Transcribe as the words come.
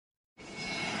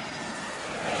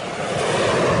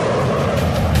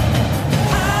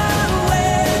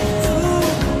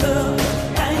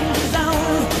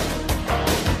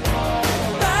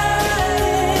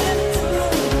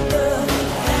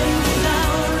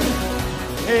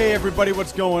Hey everybody,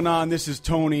 what's going on? This is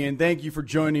Tony, and thank you for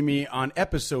joining me on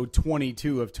episode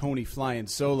 22 of Tony Flyin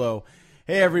Solo.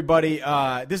 Hey everybody,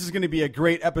 this is going to be a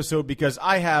great episode because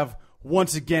I have,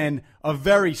 once again, a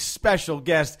very special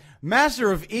guest,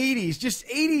 master of 80s, just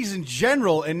 80s in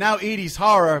general, and now 80s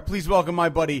horror. Please welcome my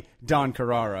buddy, Don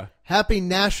Carrara. Happy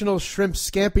National Shrimp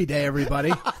Scampi Day,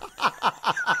 everybody.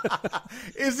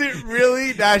 Is it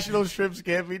really National Shrimp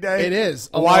Scampi Day? It is.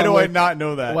 Why do I not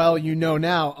know that? Well, you know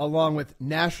now, along with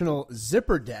National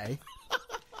Zipper Day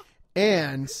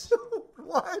and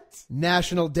What?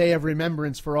 National Day of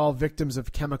Remembrance for all victims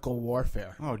of chemical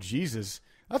warfare. Oh, Jesus.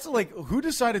 That's like, who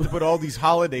decided to put all these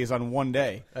holidays on one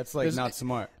day? That's like not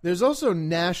smart. There's also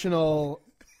National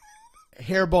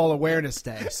Hairball Awareness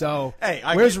Day. So, Hey,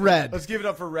 where's Red? Let's give it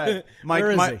up for Red.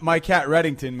 Where is he? My cat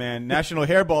Reddington, man. National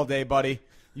Hairball Day, buddy.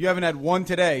 You haven't had one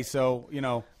today, so, you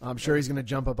know. I'm sure he's going to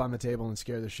jump up on the table and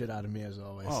scare the shit out of me, as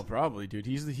always. Oh, probably, dude.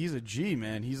 He's a G,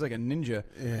 man. He's like a ninja.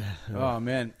 Yeah. Oh,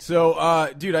 man.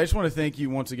 So, dude, I just want to thank you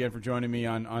once again for joining me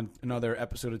on another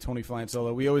episode of Tony Flyin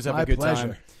Solo. We always have My a good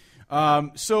pleasure.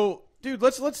 time. So, dude,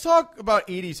 let's talk about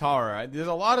 80s horror. There's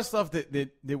a lot of stuff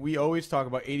that we always talk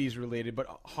about 80s related, but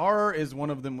horror is one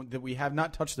of them that we have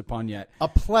not touched upon yet. A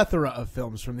plethora of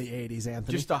films from the 80s,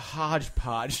 Anthony. Just a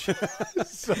hodgepodge.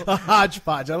 a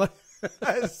hodgepodge. I like.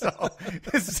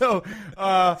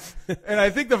 And I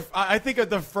think of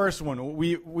the first one.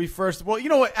 We first. Well, you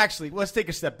know what? Actually, let's take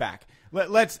a step back.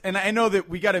 Let's. And I know that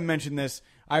we got to mention this.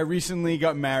 I recently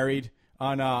got married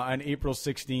on April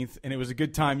 16th, and it was a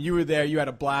good time. You were there. You had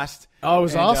a blast. Oh, it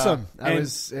was awesome.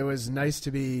 It was nice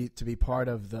to be part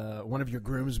of one of your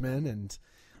groomsmen, and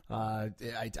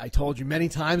I told you many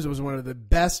times it was one of the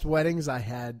best weddings I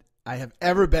have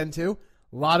ever been to.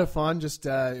 A lot of fun. Just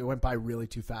it went by really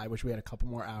too fast. I wish we had a couple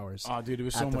more hours. Oh, dude, it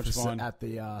was so much fun at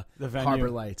the venue.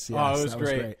 Harbor Lights. Yes, oh, it was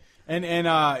great. And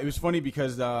it was funny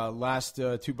because about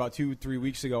 2-3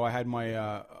 weeks ago, I had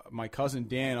my cousin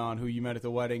Dan on, who you met at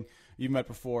the wedding. You've met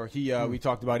before. We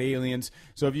talked about aliens.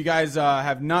 So if you guys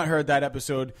have not heard that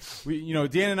episode,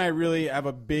 Dan and I really have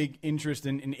a big interest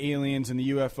in aliens and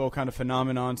the UFO kind of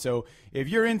phenomenon. So if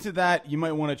you're into that, you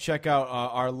might want to check out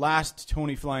our last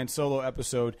Tony Flyin Solo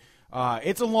episode.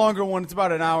 It's a longer one. It's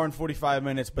about an hour and 45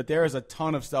 minutes, but there is a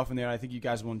ton of stuff in there I think you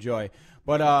guys will enjoy.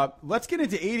 But let's get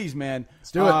into 80s, man.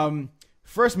 Let's do it.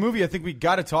 First movie I think we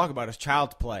got to talk about is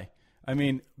Child's Play. I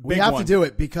mean, we have to do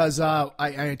it because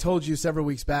I told you several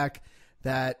weeks back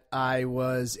that I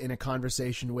was in a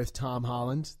conversation with Tom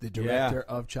Holland, the director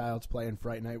of Child's Play and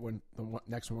Fright Night, the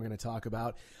next one we're going to talk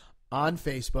about, on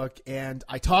Facebook. And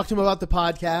I talked to him about the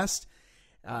podcast.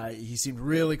 He seemed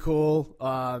really cool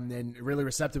and really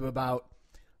receptive about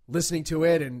listening to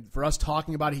it. And for us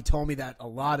talking about it, he told me that a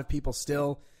lot of people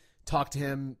still talk to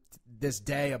him this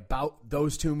day about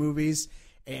those two movies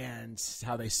and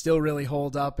how they still really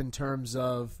hold up in terms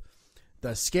of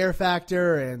the scare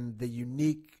factor and the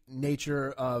unique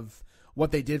nature of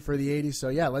what they did for the 80s. So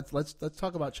yeah, let's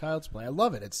talk about Child's Play. I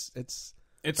love it. It's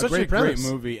such a great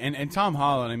movie, and Tom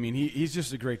Holland. I mean, he's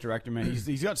just a great director, man.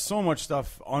 He's got so much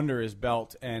stuff under his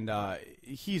belt, and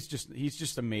he's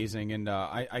just amazing. And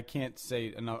I can't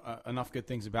say enough good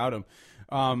things about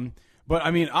him. But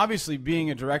I mean, obviously,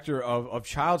 being a director of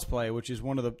Child's Play, which is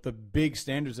one of the big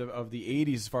standards of the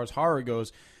 80s as far as horror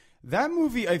goes, that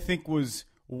movie I think was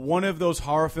one of those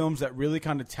horror films that really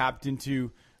kind of tapped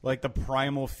into like the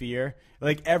primal fear.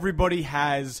 Like everybody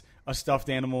has a stuffed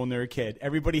animal when they're a kid.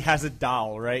 Everybody has a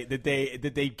doll, right? That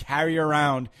they carry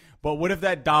around. But what if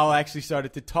that doll actually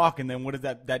started to talk, and then what if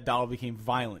that doll became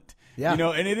violent? Yeah.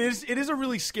 And it is a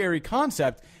really scary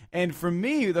concept. And for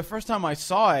me, the first time I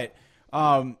saw it,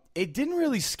 it didn't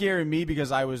really scare me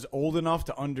because I was old enough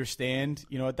to understand,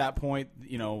 at that point,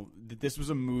 that this was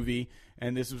a movie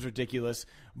and this was ridiculous.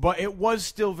 But it was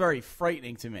still very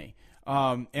frightening to me.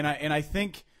 And I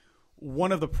think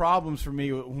one of the problems for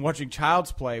me watching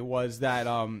Child's Play was that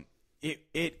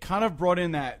it kind of brought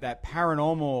in that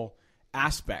paranormal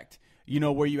aspect,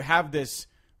 where you have this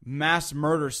mass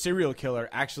murder serial killer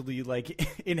actually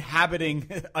like inhabiting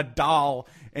a doll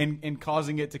and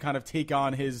causing it to kind of take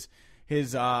on his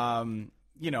I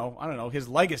don't know, his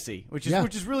legacy, which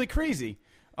is really crazy.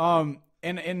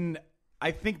 And I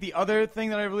think the other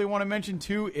thing that I really want to mention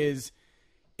too is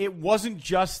it wasn't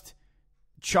just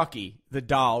Chucky, the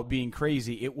doll, being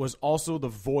crazy. It was also the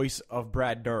voice of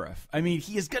Brad Dourif. I mean,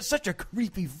 he has got such a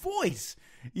creepy voice,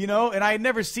 and I had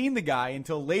never seen the guy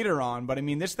until later on, but I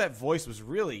mean, that voice was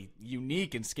really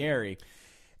unique and scary.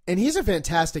 And he's a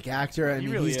fantastic actor.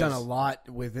 He's done a lot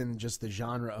within just the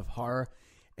genre of horror.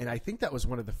 And I think that was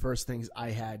one of the first things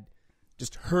I had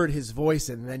just heard his voice,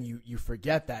 and then you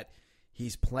forget that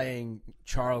he's playing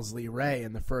Charles Lee Ray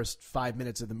in the first 5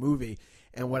 minutes of the movie.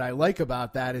 And what I like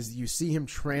about that is you see him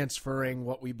transferring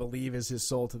what we believe is his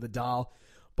soul to the doll.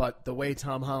 But the way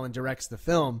Tom Holland directs the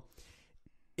film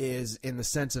is in the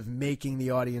sense of making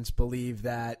the audience believe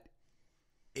that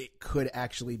it could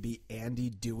actually be Andy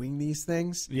doing these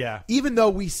things. Yeah. Even though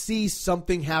we see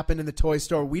something happen in the toy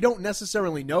store, we don't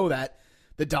necessarily know that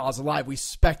the doll's alive. We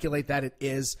speculate that it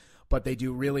is, but they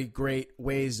do really great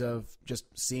ways of just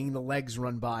seeing the legs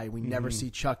run by. We never see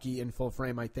Chucky in full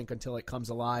frame, I think, until he comes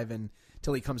alive in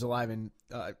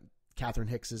Catherine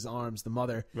Hicks's arms, the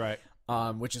mother. Right.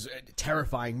 Which is a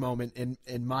terrifying moment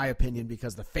in my opinion,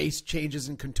 because the face changes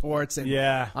and contorts, and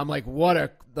I'm like, what a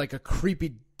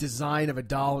creepy design of a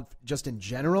doll just in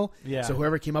general. Yeah. So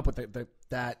whoever came up with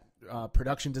that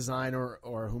production design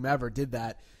or whomever did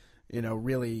that,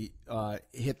 really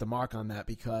hit the mark on that,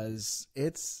 because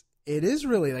it is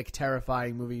really like a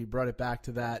terrifying movie. You brought it back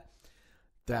to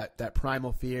that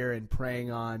primal fear and preying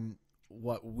on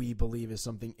what we believe is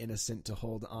something innocent to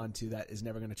hold on to that is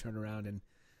never going to turn around and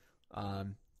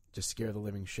just scare the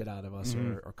living shit out of us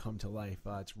or come to life.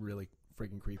 It's really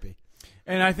freaking creepy.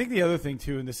 And I think the other thing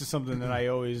too, and this is something that I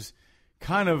always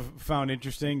kind of found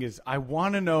interesting, is I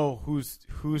want to know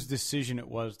whose decision it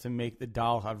was to make the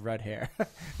doll have red hair.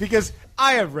 Because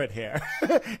I have red hair.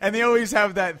 And they always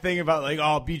have that thing about like, oh,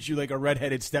 I'll beat you like a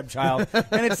redheaded stepchild.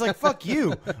 And it's like, fuck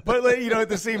you. But like, at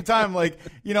the same time, like,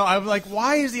 I'm like,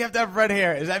 why does he have to have red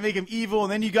hair? Does that make him evil?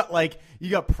 And then you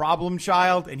got Problem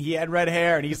Child, and he had red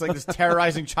hair, and he's like this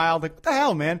terrorizing child. Like, what the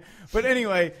hell, man? But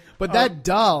anyway. But that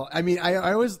doll, I mean, I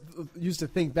always used to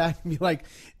think back and be like,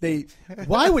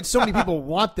 why would so many people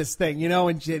want this thing,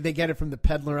 and they get it from the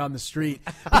peddler on the street?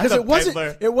 Because it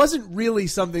wasn't really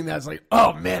something that's like,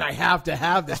 oh man, I have to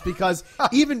have this. Because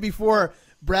even before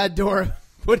Brad Dourif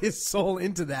put his soul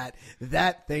into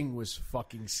that thing was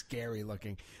fucking scary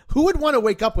looking. Who would want to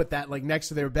wake up with that like next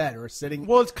to their bed or sitting?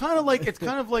 Well, it's kind of like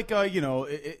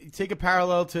take a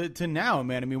parallel to now,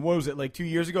 man. I mean, what was it, like 2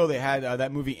 years ago? They had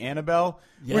that movie Annabelle,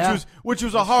 which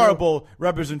was a horrible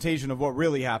representation of what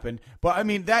really happened. But I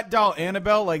mean, that doll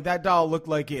Annabelle, like that doll looked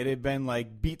like it had been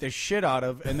like beat the shit out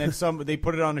of, and then they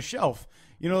put it on a shelf.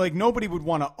 Like nobody would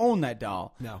want to own that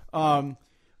doll. No.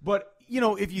 But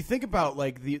if you think about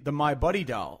like the My Buddy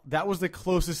doll, that was the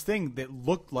closest thing that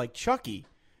looked like Chucky.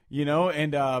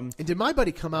 And did My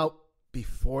Buddy come out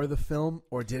before the film,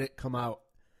 or did it come out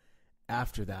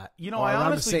after that? I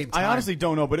honestly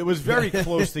don't know, but it was very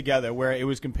close together where it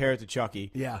was compared to Chucky.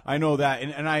 Yeah. I know that.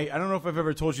 And I don't know if I've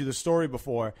ever told you the story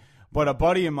before, but a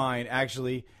buddy of mine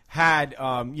actually had,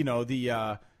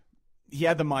 he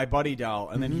had the My Buddy doll,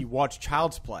 and then he watched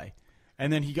Child's Play.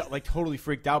 And then he got like totally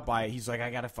freaked out by it. He's like, I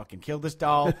gotta fucking kill this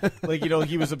doll. Like,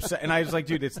 he was upset. And I was like,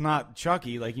 dude, it's not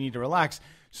Chucky. Like, you need to relax.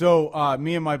 So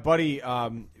me and my buddy,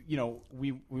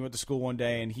 we went to school one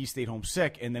day, and he stayed home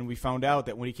sick. And then we found out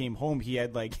that when he came home, he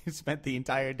had like spent the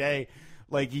entire day,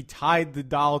 like he tied the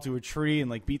doll to a tree and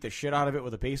like beat the shit out of it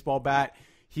with a baseball bat.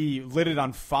 He lit it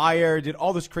on fire, did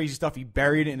all this crazy stuff. He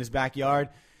buried it in his backyard.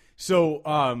 So,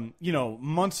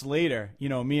 months later,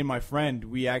 me and my friend,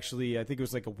 we actually, I think it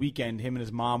was like a weekend, him and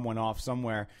his mom went off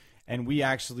somewhere, and we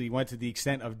actually went to the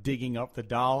extent of digging up the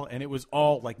doll, and it was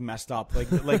all like messed up. Like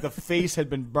the face had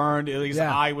been burned. His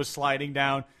eye was sliding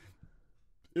down.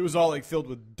 It was all like filled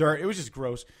with dirt. It was just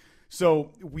gross.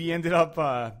 So we ended up,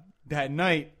 that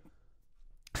night,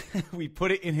 we put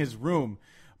it in his room,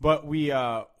 but we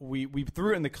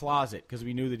threw it in the closet because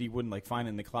we knew that he wouldn't like find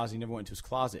it in the closet. He never went into his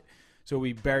closet. So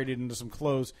we buried it into some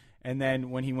clothes, and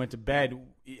then when he went to bed,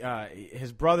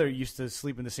 his brother used to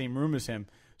sleep in the same room as him.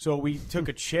 So we took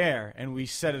a chair, and we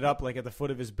set it up like at the foot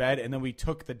of his bed, and then we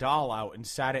took the doll out and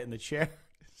sat it in the chair.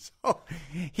 So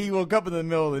he woke up in the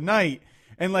middle of the night,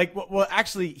 and like, well,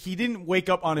 actually, he didn't wake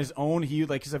up on his own.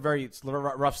 He's a very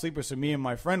rough sleeper, so me and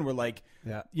my friend were like,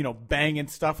 banging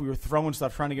stuff. We were throwing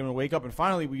stuff, trying to get him to wake up, and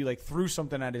finally we like threw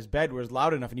something at his bed where it was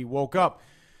loud enough, and he woke up.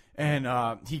 And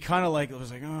he kind of like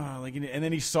was like, oh, like, and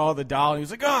then he saw the doll, and he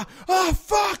was like, oh,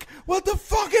 fuck, what the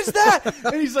fuck is that?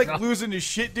 And he's like losing his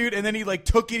shit, dude. And then he like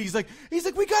took it. He's like, we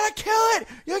gotta kill it.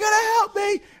 You gotta help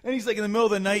me. And he's like in the middle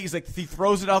of the night, he's like, he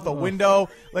throws it out the window.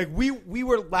 Like we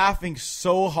were laughing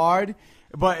so hard.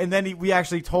 And then we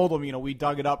actually told him, we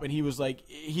dug it up, and he was like,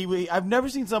 I've never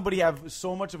seen somebody have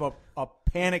so much of a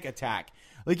panic attack.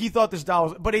 Like he thought this doll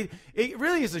was, but it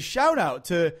really is a shout out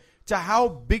to how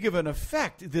big of an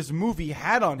effect this movie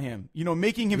had on him,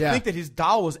 making him think that his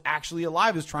doll was actually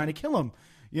alive, is trying to kill him,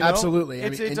 You know? Absolutely.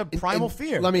 It's a primal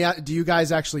fear. Let me ask, do you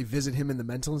guys actually visit him in the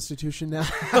mental institution now?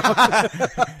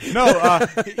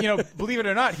 No, believe it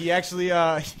or not, he actually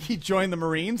he joined the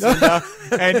Marines,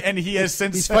 and he has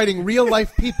since He's fighting real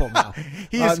life people now.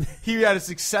 he had a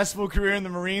successful career in the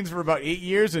Marines for about 8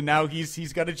 years, and now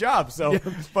he's got a job. So,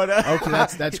 but okay,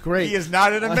 that's great. He is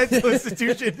not in a mental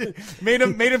institution. Made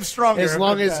him stronger. As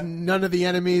long as none of the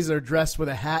enemies are dressed with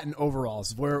a hat and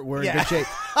overalls, we're in good shape.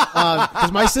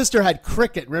 Because my sister had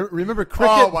cricket. Remember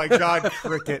cricket? Oh my God,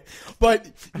 cricket!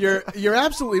 But you're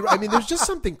absolutely right. I mean, there's just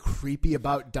something creepy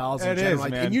about dolls in general.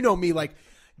 Man. And you know me, like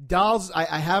dolls.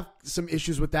 I have some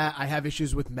issues with that. I have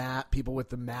issues with people with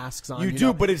the masks on. You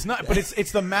do, but it's not. But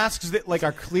it's the masks that like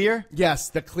are clear. Yes,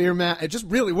 the clear mask. It just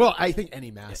really well. I think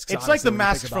any mask. It's like the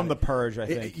masks from The Purge. I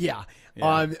think. Yeah.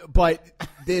 But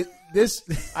this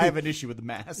I have an issue with the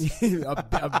mask.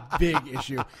 a big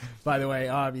issue, by the way.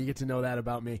 You get to know that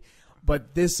about me.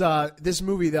 But this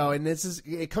movie, though, and this is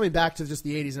coming back to just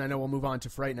the 80s, and I know we'll move on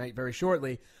to Fright Night very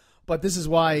shortly, but this is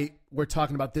why we're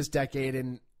talking about this decade,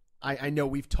 and I know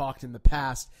we've talked in the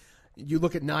past. You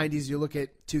look at 90s, you look at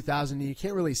 2000, and you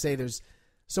can't really say there's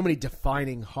so many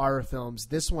defining horror films.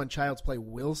 This one, Child's Play,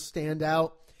 will stand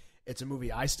out. It's a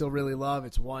movie I still really love.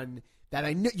 It's one that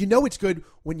I know it's good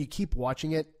when you keep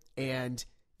watching it, and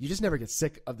you just never get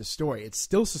sick of the story. It's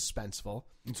still suspenseful.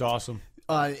 It's awesome.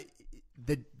 The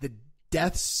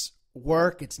deaths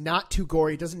work. It's not too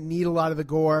gory. It doesn't need a lot of the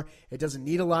gore. It doesn't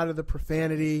need a lot of the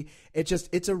profanity.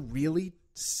 It's a really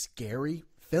scary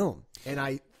film. And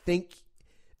I think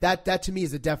that to me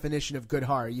is the definition of good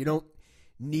horror. You don't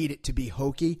need it to be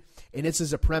hokey. And this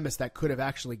is a premise that could have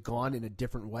actually gone in a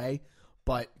different way,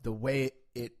 but the way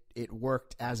it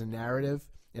worked as a narrative,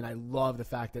 and I love the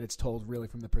fact that it's told really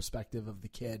from the perspective of the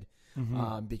kid,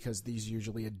 because these are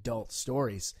usually adult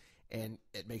stories. And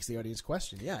it makes the audience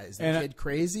question, is the kid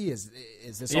crazy? Is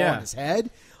this all in his head?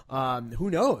 Who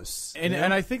knows?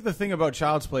 And I think the thing about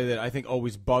Child's Play that I think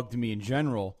always bugged me in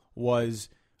general was,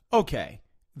 okay,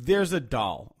 there's a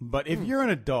doll, but if you're an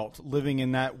adult living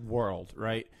in that world,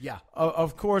 right? Yeah.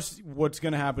 Of course, what's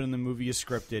going to happen in the movie is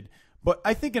scripted. But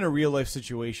I think in a real-life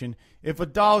situation, if a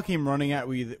doll came running at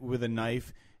me with a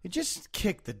knife, it just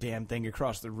kicked the damn thing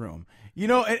across the room.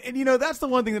 And that's the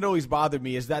one thing that always bothered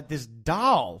me is that this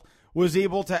doll was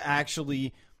able to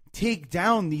actually take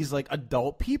down these like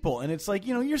adult people. And it's like,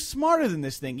 you're smarter than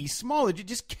this thing. He's smaller. You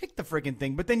just kick the freaking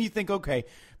thing. But then you think, okay,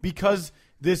 because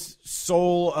this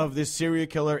soul of this serial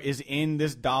killer is in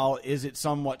this doll, is it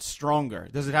somewhat stronger?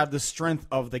 Does it have the strength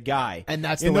of the guy? And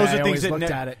that's the way I always looked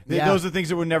at it. Those are things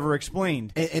that were never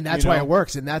explained. And that's why it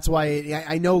works. And that's why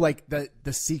I know like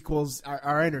the sequels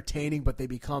are entertaining, but they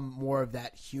become more of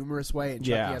that humorous way. And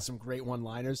Chucky has some great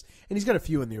one-liners. And he's got a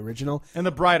few in the original. And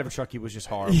The Bride of Chucky was just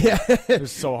horrible. Yeah. It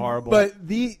was so horrible. But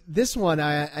this one,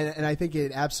 I think I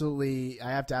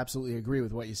have to absolutely agree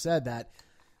with what you said, that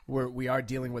we are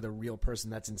dealing with a real person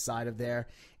that's inside of there.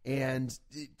 And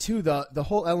two, the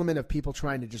whole element of people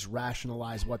trying to just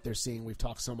rationalize what they're seeing. We've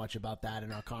talked so much about that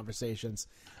in our conversations.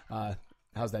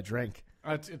 How's that drink?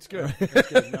 It's good. It's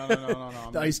good. No.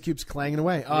 The ice cube's clanging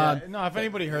away. No, if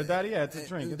anybody heard that, it's a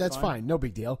drink. That's fine. No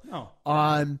big deal. No.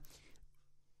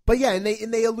 But yeah, and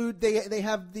they allude, they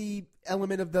have the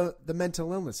element of the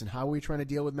mental illness and how are we trying to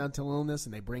deal with mental illness,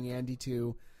 and they bring Andy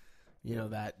to,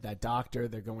 that doctor.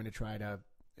 They're going to try to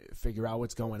figure out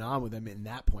what's going on with him. In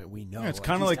that point, we know it's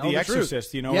kind of like The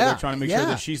Exorcist. They're trying to make sure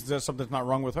that she says something's not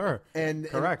wrong with her. And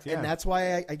correct. And that's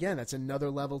why that's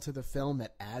another level to the film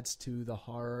that adds to the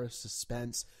horror,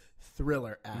 suspense,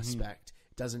 thriller aspect.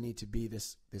 It doesn't need to be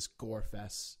this gore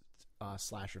fest,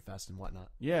 slasher fest, and whatnot.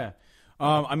 Yeah.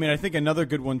 I think another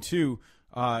good one too.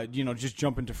 Just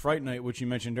jump into Fright Night, which you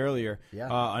mentioned earlier. Yeah.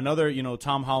 Another,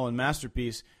 Tom Holland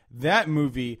masterpiece. That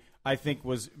movie, I think,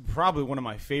 was probably one of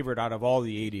my favorite out of all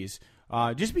the 80s.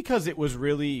 Just because it was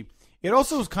really, it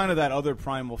also was kind of that other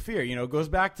primal fear. It goes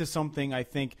back to something I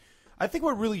think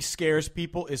what really scares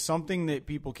people is something that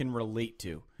people can relate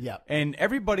to. Yeah. And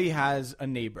everybody has a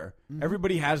neighbor. Mm-hmm.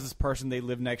 Everybody has this person they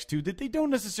live next to that they don't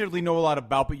necessarily know a lot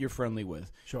about, but you're friendly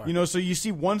with. Sure. So you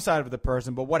see one side of the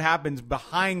person, but what happens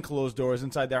behind closed doors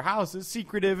inside their house is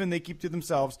secretive and they keep to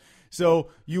themselves. So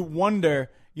you wonder,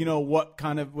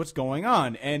 what's going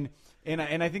on. And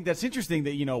I think that's interesting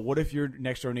that, what if your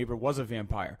next door neighbor was a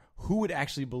vampire? Who would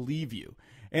actually believe you?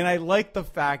 And I like the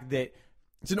fact that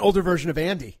it's an older version of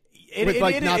Andy.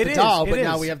 not the doll, but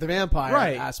now we have the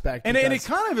vampire aspect. And it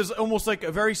kind of is almost like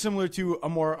very similar to a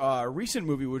more recent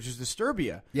movie, which is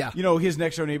Disturbia. Yeah. His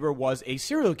next door neighbor was a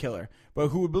serial killer, but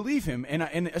who would believe him? And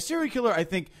a serial killer, I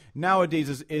think,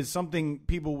 nowadays is something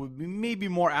people would be maybe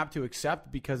more apt to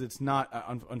accept because it's not,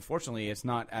 unfortunately, it's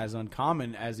not as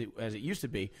uncommon as it used to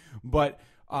be. But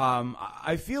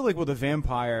I feel like with a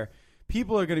vampire,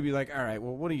 people are going to be like, all right,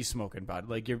 well, what are you smoking, bud?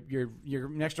 Like, your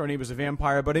next door neighbor's a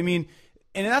vampire. But I mean,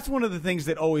 and that's one of the things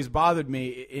that always bothered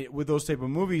me with those type of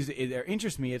movies that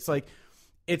interest me. It's like,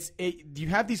 you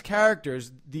have these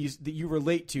characters that you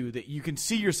relate to, that you can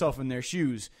see yourself in their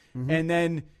shoes, and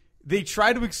then they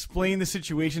try to explain the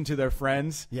situation to their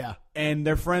friends. Yeah. And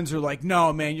their friends are like,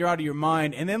 no, man, you're out of your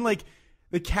mind. And then, like,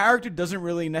 the character doesn't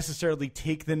really necessarily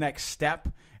take the next step.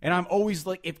 And I'm always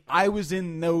like, if I was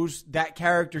in that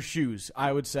character's shoes,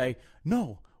 I would say,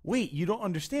 no, wait, you don't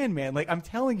understand, man. Like, I'm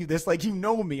telling you this, like, you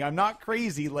know me. I'm not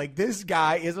crazy. Like, this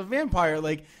guy is a vampire.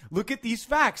 Like, look at these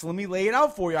facts. Let me lay it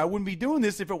out for you. I wouldn't be doing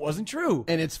this if it wasn't true.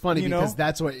 And it's funny because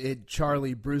that's what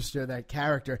Charlie Brewster, that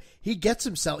character, he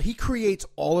creates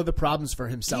all of the problems for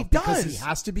himself. He does. Because he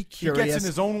has to be curious. He gets in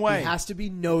his own way. He has to be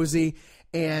nosy.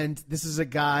 And this is a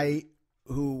guy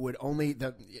who would only,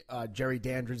 Jerry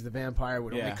Dandridge, the vampire,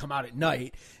 would only come out at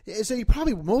night. So he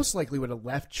probably most likely would have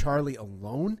left Charlie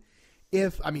alone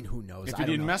who knows? If he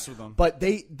didn't mess with them. But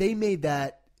they made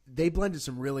that, they blended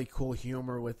some really cool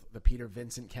humor with the Peter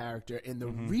Vincent character and the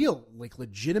real, like,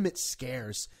 legitimate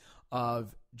scares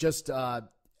of just, I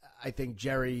think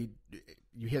Jerry,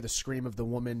 you hear the scream of the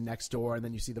woman next door and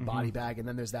then you see the body bag, and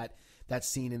then there's that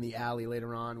scene in the alley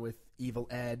later on with Evil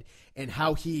Ed and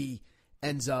how he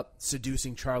ends up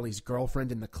seducing Charlie's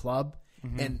girlfriend in the club.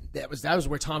 And that was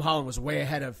where Tom Holland was way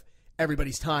ahead of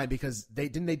everybody's time, because they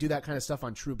do that kind of stuff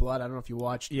on True Blood. I don't know if you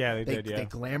watched. Yeah, they did. Yeah, they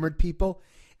glamored people,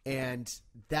 and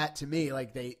that, to me,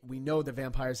 like, we know the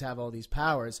vampires have all these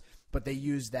powers, but they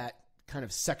use that kind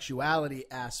of sexuality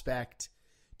aspect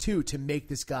too to make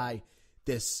this guy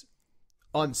this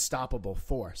unstoppable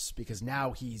force, because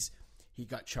now he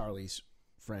got Charlie's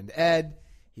friend Ed,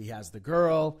 he has the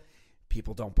girl.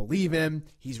 People don't believe him.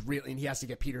 And he has to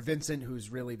get Peter Vincent,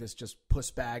 who's really this just puss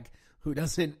bag who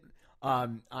doesn't,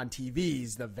 on TV,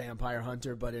 he's the vampire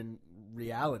hunter, but in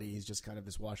reality, he's just kind of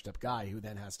this washed up guy who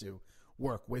then has to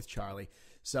work with Charlie.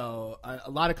 So a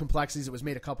lot of complexities. It was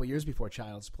made a couple years before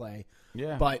Child's Play.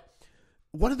 Yeah. But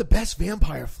one of the best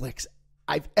vampire flicks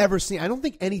I've ever seen. I don't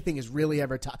think anything is really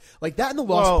ever top. Like that and the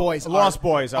Lost Boys. Lost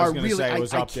Boys, I was going to say,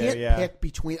 was up there. I can't pick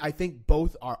between. I think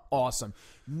both are awesome.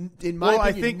 In my opinion,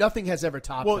 I think nothing has ever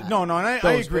topped that. No, and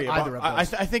I agree. I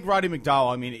think Roddy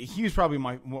McDowall, I mean, he was probably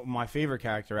my favorite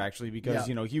character, actually, because,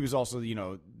 he was also,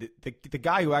 the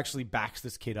guy who actually backs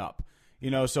this kid up.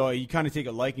 So you kind of take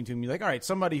a liking to him. You're like, all right,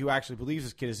 somebody who actually believes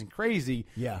this kid isn't crazy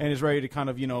and is ready to kind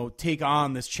of, take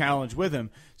on this challenge with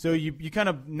him. So you kind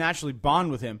of naturally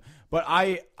bond with him. But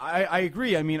I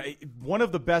agree. I mean, one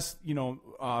of the best,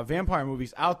 vampire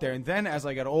movies out there. And then as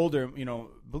I got older,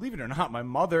 believe it or not, my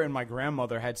mother and my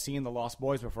grandmother had seen The Lost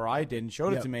Boys before I did and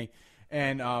showed it to me.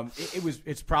 And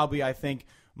it's probably, I think,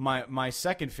 my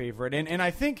second favorite. And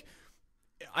I think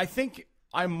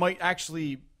I might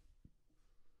actually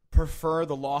prefer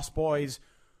The Lost Boys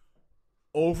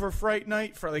over Fright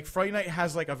Night. Fright Night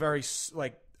has like a very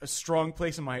a strong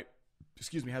place in my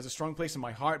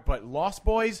heart, but Lost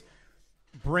Boys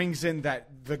brings in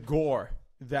the gore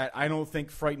that I don't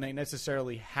think Fright Night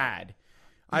necessarily had.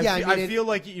 I feel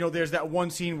like there's that one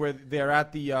scene where they're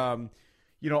at the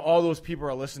all those people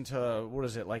are listening to, what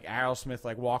is it, like Aerosmith,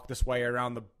 like Walk This Way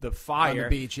around the fire. On the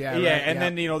beach, yeah.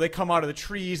 Then, they come out of the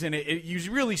trees, and you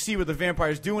really see what the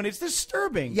vampire's doing. It's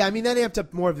disturbing. Yeah, I mean, that amped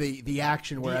up more of the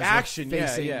action, whereas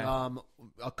facing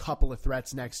a couple of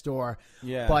threats next door.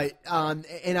 Yeah. But,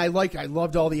 and I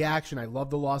loved all the action. I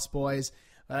loved The Lost Boys.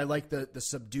 I like the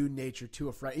subdued nature, too,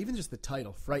 of Fright. Even just the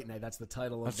title, Fright Night, that's the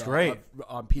title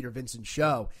of Peter Vincent's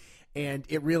show. And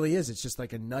it really is. It's just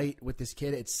like a night with this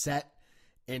kid. It's set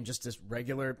in just this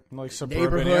regular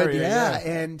suburban neighborhood, area,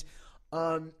 and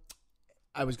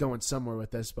I was going somewhere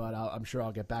with this, but I'm sure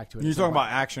I'll get back to it. You're talking about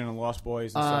action and Lost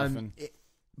Boys and stuff,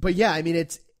 but yeah, I mean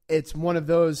it's one of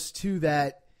those too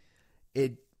that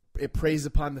it preys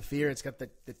upon the fear. It's got the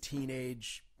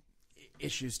teenage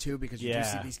issues too, because you do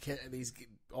see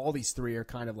all these three are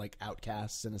kind of like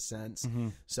outcasts in a sense.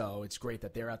 So it's great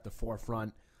that they're at the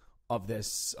forefront of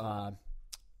this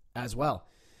as well.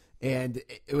 And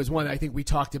it was one I think we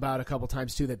talked about a couple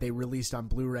times too, that they released on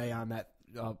Blu-ray on that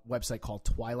website called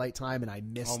Twilight Time, and I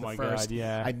missed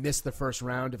I missed the first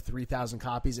round of 3,000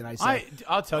 copies, and I said,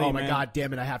 I'll tell you, oh my God,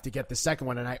 damn it, I have to get the second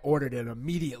one, and I ordered it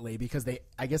immediately because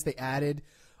I guess they added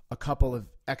a couple of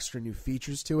extra new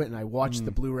features to it, and I watched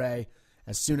the Blu-ray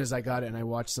as soon as I got it, and I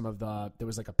watched some of there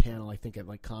was like a panel, I think, at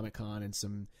like Comic-Con and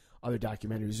some other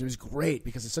documentaries. It was great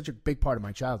because it's such a big part of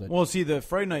my childhood. Well, see, the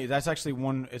Fright Night, that's actually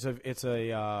it's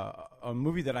a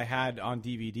movie that I had on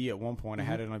DVD at one point. I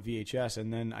had it on VHS,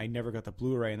 and then I never got the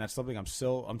Blu-ray, and that's something I'm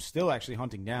still actually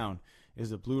hunting down, is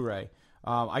the Blu-ray.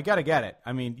 I gotta get it.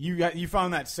 I mean, you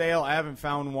found that sale. I haven't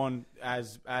found one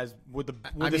as with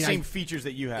the same features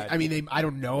that you had. I mean, I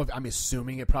don't know. I'm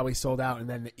assuming it probably sold out, and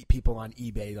then people on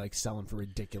eBay like selling for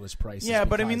ridiculous prices. Yeah,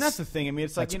 but I mean that's the thing. I mean,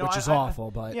 it's like which is awful.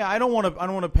 But yeah, I don't want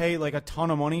to pay like a ton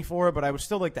of money for it, but I would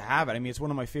still like to have it. I mean, it's one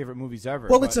of my favorite movies ever.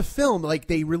 Well, it's a film. Like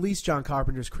they released John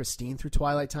Carpenter's Christine through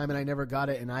Twilight Time, and I never got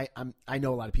it. And I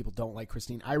know a lot of people don't like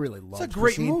Christine. I really love. It's a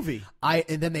great Christine. movie.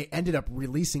 And then they ended up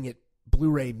releasing it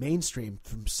Blu-ray mainstream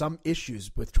from some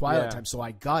issues with Twilight Time, so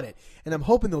I got it, and I'm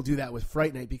hoping they'll do that with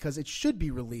Fright Night because it should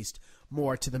be released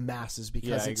more to the masses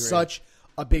because it's such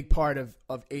a big part of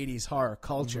 80s horror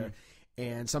culture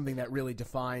and something that really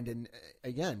defined. And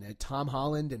again, Tom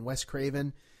Holland and Wes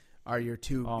Craven are your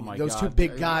two two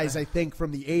big guys. I think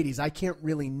from the 80s. I can't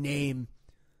really name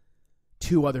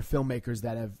two other filmmakers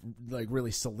that have like really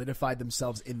solidified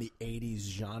themselves in the 80s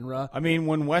genre. I mean,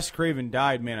 when Wes Craven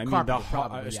died, man, I mean,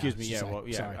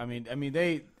 Sorry. I mean,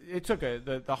 it took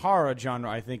the horror genre,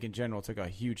 I think in general, took a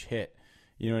huge hit.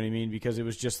 You know what I mean? Because it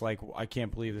was just like, I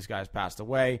can't believe this guy's passed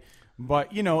away. But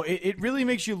it really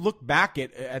makes you look back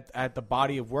at the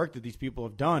body of work that these people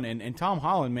have done. And Tom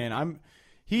Holland, man,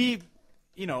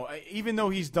 even though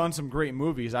he's done some great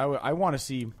movies, I want to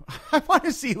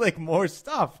see like more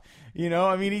stuff.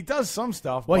 I mean, he does some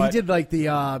stuff. Well, but he did like the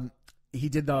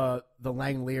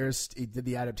Langoliers. He did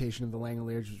the adaptation of the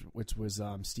Langoliers, which was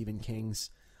Stephen King's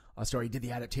story. He did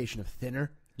the adaptation of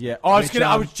Thinner. Yeah. Oh,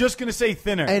 I was just gonna say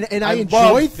Thinner. And I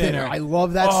enjoyed Thinner. I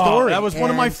love that story. That was one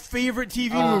of my favorite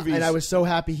TV movies. And I was so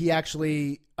happy he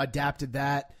actually adapted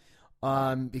that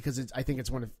because I think it's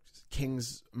one of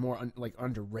King's more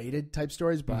underrated type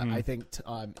stories. But I think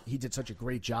he did such a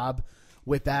great job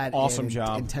with that. Awesome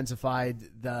job. Intensified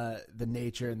the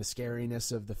nature and the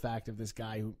scariness of the fact of this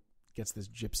guy who gets this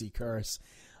gypsy curse.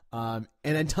 And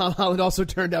then Tom Holland also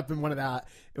turned up in one of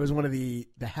the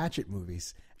Hatchet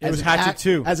movies. It was Hatchet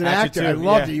 2. As an actor, I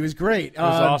loved it. He was great. It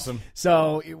was awesome.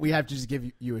 So we have to just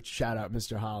give you a shout out,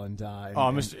 Mr. Holland.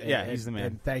 He's the man.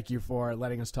 And thank you for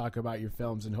letting us talk about your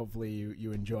films, and hopefully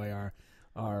you enjoy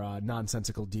our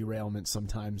nonsensical derailment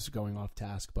sometimes going off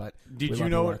task. But did you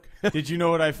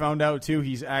know what I found out too?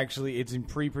 It's in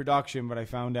pre-production, but I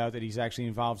found out that he's actually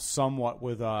involved somewhat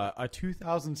with a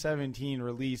 2017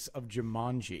 release of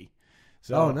Jumanji.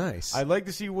 So nice. I'd like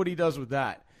to see what he does with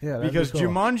that. Yeah, because be cool.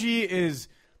 Jumanji is,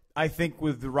 I think,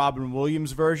 with the Robin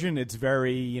Williams version, it's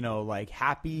very like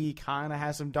happy, kind of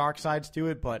has some dark sides to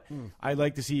it. But I'd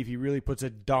like to see if he really puts a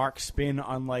dark spin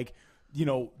on like,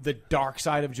 the dark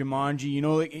side of Jumanji,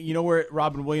 where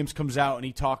Robin Williams comes out and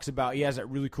he talks about, he has that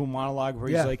really cool monologue where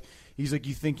he's like,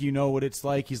 you think you know what it's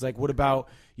like? He's like, what about,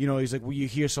 he's like, well, you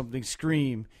hear something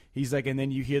scream. He's like, and then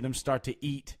you hear them start to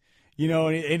eat,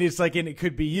 and it's like, and it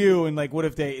could be you. And like, what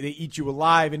if they eat you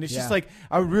alive? And it's just like,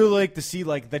 I would really like to see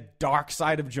like the dark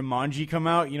side of Jumanji come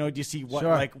out. Do you see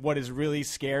what is really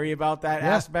scary about that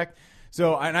aspect?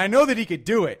 So, and I know that he could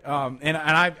do it, and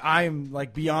I'm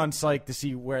like beyond psyched to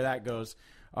see where that goes,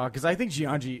 because I think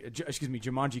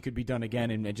Jumanji could be done again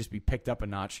and just be picked up a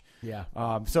notch. Yeah.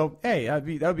 So hey, that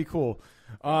would be cool.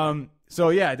 So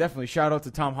yeah, definitely shout out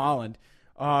to Tom Holland.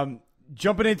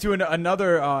 Jumping into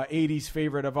another 80s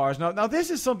favorite of ours. Now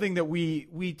this is something that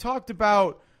we talked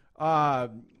about.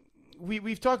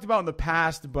 We've talked about in the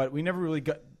past, but we never really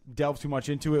delved too much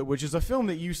into it. Which is a film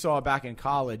that you saw back in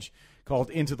college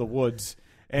called Into the Woods.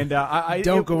 And I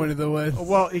don't go into the woods.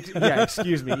 Well,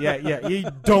 excuse me. Yeah. You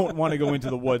don't want to go into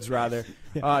the woods, rather.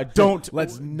 Don't.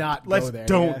 Let's not go there.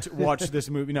 Don't watch this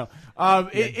movie. No.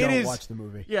 Don't watch the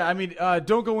movie. Yeah, I mean,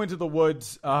 Don't Go Into the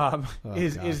Woods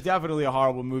is definitely a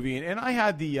horrible movie. And I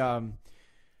had the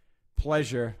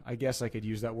pleasure, I guess I could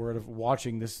use that word, of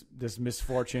watching this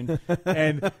misfortune.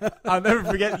 And I'll never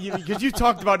forget, because you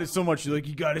talked about it so much. You're like,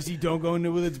 you got to see Don't Go Into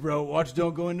the Woods, bro. Watch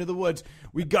Don't Go Into the Woods.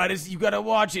 You got to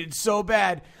watch it. It's so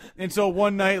bad. And so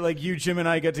one night, like, you, Jim, and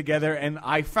I got together, and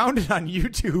I found it on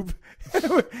YouTube.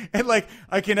 And, like,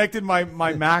 I connected my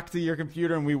Mac to your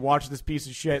computer, and we watched this piece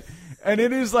of shit. And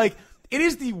it is like, it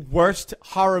is the worst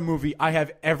horror movie I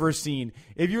have ever seen.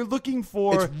 If you're looking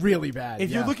for, it's really bad.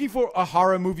 If you're looking for a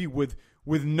horror movie with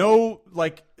no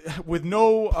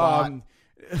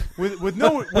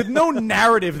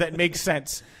narrative that makes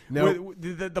sense,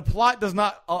 the plot does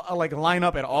not line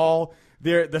up at all.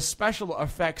 The special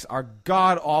effects are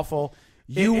god awful.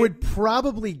 You would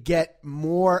probably get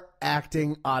more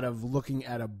acting out of looking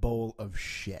at a bowl of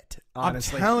shit.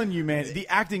 Honestly, I'm telling you, man, the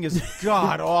acting is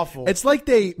god awful. It's like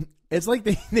they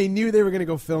knew they were going to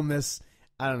go film this.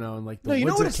 I don't know, in like the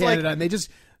woods of Canada, and they just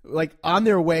like on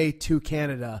their way to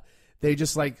Canada, they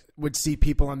just like would see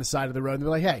people on the side of the road, and they're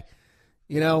like, "Hey,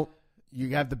 you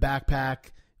have the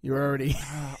backpack." You're already.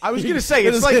 I was gonna say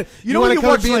it's like when you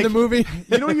watch like the movie.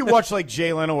 When you watch like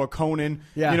Jay Leno or Conan,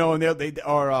 and they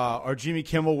or Jimmy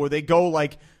Kimmel, where they go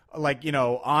like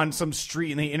on some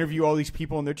street and they interview all these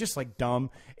people and they're just like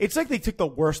dumb. It's like they took the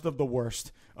worst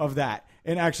of that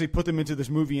and actually put them into this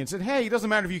movie and said, "Hey, it doesn't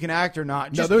matter if you can act or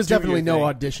not." No, there was definitely no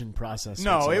audition process.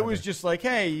 No, whatsoever. It was just like,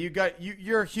 "Hey,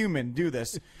 you're human. Do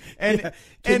this." And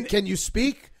can you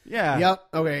speak? Yeah. Yep.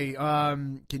 Okay.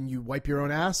 Can you wipe your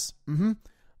own ass? Mm-hmm.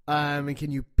 And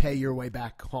can you pay your way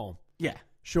back home? Yeah.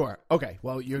 Sure. Okay.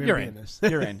 Well, you're going to be in this.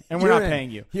 You're in. And we're not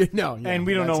paying you. And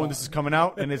we don't know when this is coming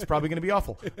out, and it's probably going to be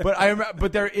awful.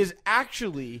 But there is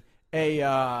actually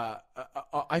I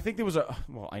think there was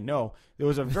there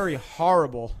was a very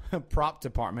horrible prop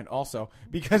department also,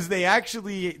 because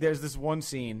there's this one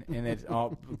scene, and it's,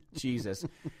 oh, Jesus.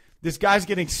 This guy's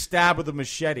getting stabbed with a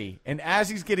machete, and as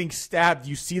he's getting stabbed,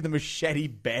 you see the machete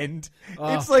bend.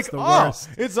 It's like, worst.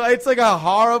 It's like a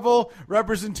horrible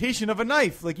representation of a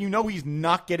knife. Like, he's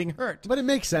not getting hurt. But it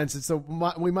makes sense.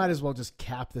 We might as well just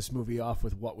cap this movie off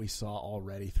with what we saw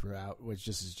already throughout, which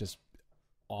is just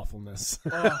awfulness.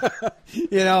 But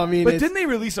didn't they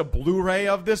release a Blu-ray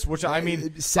of this? Which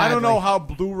sadly, I don't know how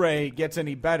Blu-ray gets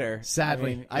any better.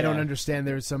 Sadly, I don't understand.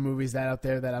 There's some movies out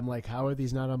there that I'm like, how are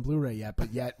these not on Blu-ray yet?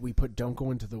 But yet we put Don't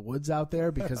Go Into the Woods out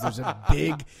there because there's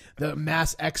the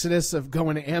mass exodus of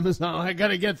going to Amazon. I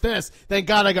gotta get this. Thank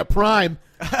God I got Prime.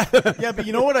 Yeah, but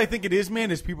you know what I think it is, man?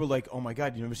 Is people are like, oh my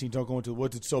God, you never seen Don't Go Into the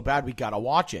Woods? It's so bad, we gotta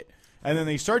watch it. And then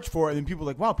they search for it, and then people are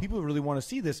like, wow, people really want to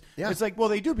see this. Yeah. It's like, well,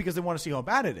 they do because they want to see how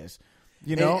bad it is.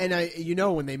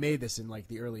 And when they made this in like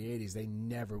the early 80s, they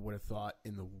never would have thought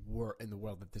in the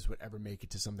world that this would ever make it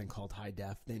to something called high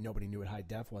def. Nobody knew what high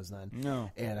def was then.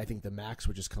 No. And I think the Max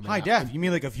would just come out. High def? You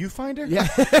mean like a viewfinder? Yeah.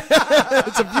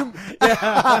 It's a view.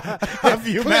 Yeah. A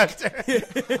viewmaster.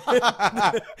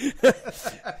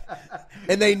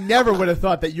 And they never would have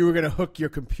thought that you were going to hook your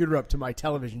computer up to my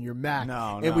television, your Mac,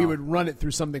 and we would run it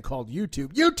through something called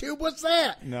YouTube. YouTube, what's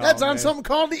that? No, that's on something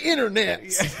called the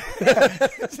internet.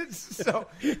 So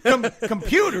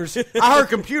computers. I heard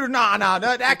computer. Nah.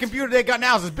 That computer they got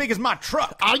now is as big as my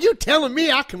truck. Are you telling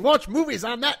me I can watch movies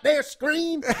on that there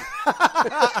screen?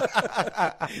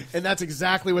 And that's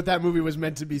exactly what that movie was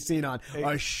meant to be seen on. The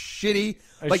shitty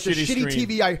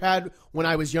TV I had when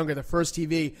I was younger, the first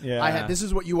TV I had. This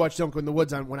is what you watched Don't Go in the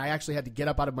Woods on, when I actually had to get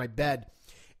up out of my bed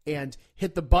and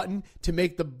hit the button to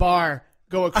make the bar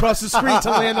go across the screen to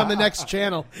land on the next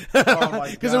channel.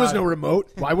 Because there was no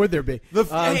remote. Why would there be? But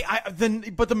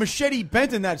the machete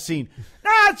bent in that scene.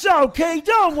 That's okay.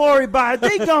 Don't worry about it.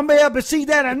 They gonna be able to see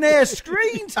that on their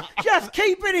screens. Just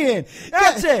keep it in.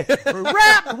 That's it.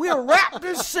 We'll wrap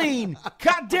this scene.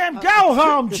 Goddamn, go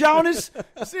home, Jonas.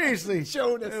 Seriously,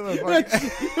 Jonas.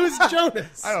 Who's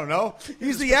Jonas? I don't know.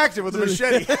 He's the actor with the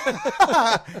machete.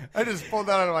 I just pulled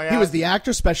that out of my ass. He was the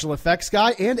actor, special effects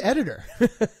guy, and editor.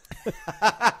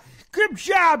 Good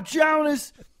job,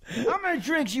 Jonas. How many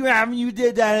drinks you have when you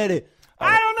did that edit?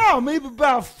 I don't know, maybe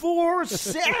about 4,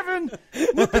 7.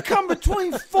 We'll come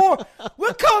between 4.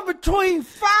 We'll come between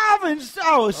 5 and 6.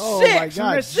 My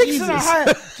God, 6 and a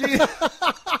half.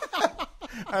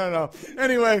 I don't know.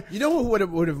 Anyway, you know what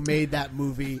would have made that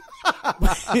movie?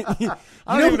 I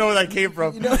don't even know where that came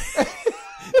from.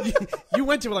 You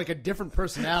went to like a different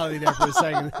personality there for a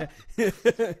second.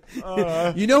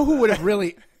 You know who would have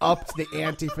really upped the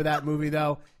ante for that movie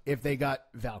though? If they got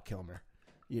Val Kilmer.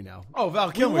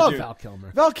 Val Kilmer. Love Val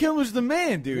Kilmer. Val Kilmer's the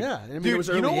man, dude. Yeah, it was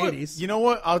early 80s. You know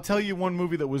what? I'll tell you one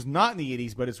movie that was not in the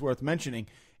 80s, but it's worth mentioning.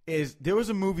 Is there was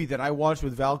a movie that I watched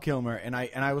with Val Kilmer, and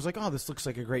I was like, oh, this looks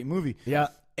like a great movie. Yeah.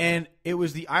 And it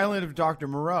was The Island of Dr.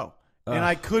 Moreau. And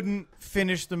I couldn't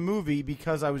finish the movie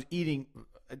because I was eating.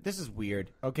 This is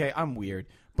weird. Okay, I'm weird.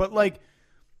 But,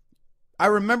 I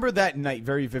remember that night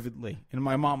very vividly. And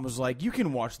my mom was like, you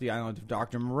can watch The Island of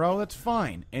Dr. Moreau. That's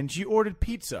fine. And she ordered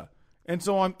pizza. And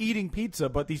so I'm eating pizza,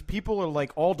 but these people are,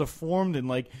 all deformed and,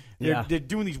 they're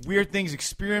doing these weird things,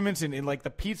 experiments, and the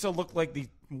pizza looked like these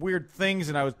weird things,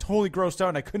 and I was totally grossed out,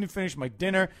 and I couldn't finish my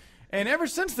dinner. And ever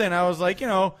since then, I was like,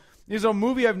 there's a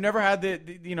movie I've never had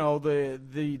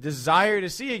the desire to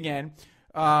see again.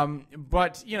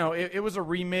 But it was a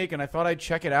remake, and I thought I'd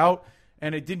check it out,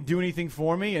 and it didn't do anything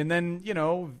for me. And then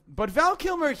but Val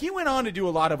Kilmer, he went on to do a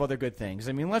lot of other good things.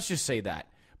 I mean, let's just say that.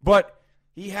 But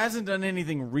he hasn't done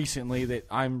anything recently that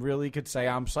I'm really could say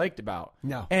I'm psyched about.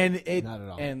 No, and not at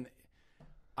all. And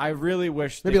I really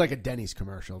wish maybe like a Denny's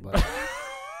commercial, but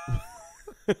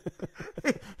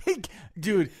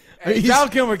dude, Val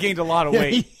Kilmer gained a lot of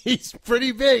weight. He's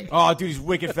pretty big. Oh, dude, he's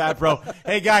wicked fat, bro.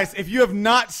 Hey, guys, if you have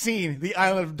not seen The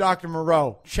Island of Dr.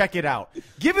 Moreau, check it out.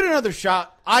 Give it another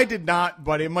shot. I did not,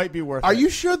 but it might be worth it. Are you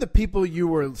sure the people you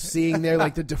were seeing there,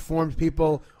 like the deformed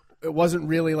people, it wasn't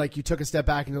really like you took a step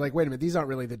back and you're like, wait a minute, these aren't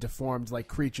really the deformed like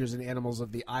creatures and animals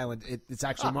of the island. It's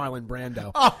actually Marlon Brando.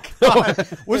 Oh, God.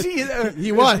 Was he?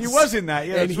 He was. He was in that.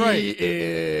 Yeah, and that's right. He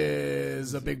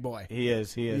is a big boy. He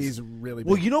is. He is. He's really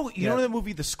big. Well, you know that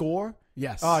movie, The Score?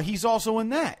 Yes. He's also in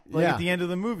that. Like Yeah. at the end of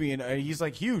the movie, and he's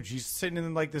like huge. He's sitting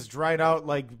in like this dried out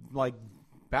like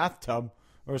bathtub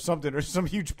or something, or some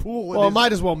huge pool. Well, it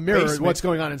might as well mirror basement. what's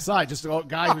going on inside. Just a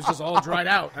guy who's just all dried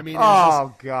out. I mean,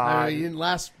 Oh, God. he didn't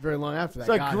last very long after that.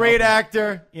 He's a God great help him.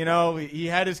 actor. You know, he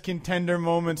had his contender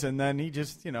moments, and then he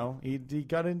just, you know, he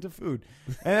got into food,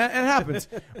 and it happens.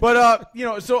 But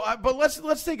but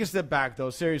let's take a step back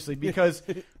though, seriously, because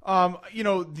the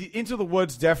Into the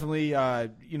Woods definitely,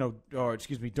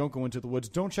 Don't Go Into the Woods.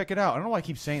 Don't check it out. I don't know why I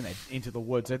keep saying that, Into the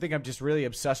Woods. I think I'm just really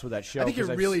obsessed with that show. I think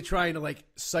you're really trying to like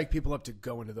psych people up to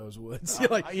go into those woods. You're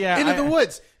like, yeah, into the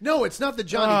woods. No, it's not the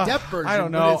Johnny Depp version. I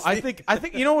don't know. I think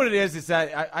you know what it is. It's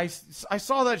that I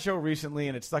saw that show recently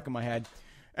and it stuck in my head.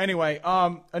 Anyway,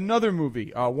 another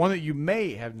movie, one that you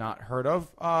may have not heard of,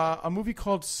 a movie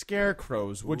called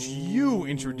Scarecrows, which you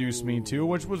introduced me to,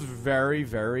 which was very,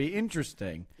 very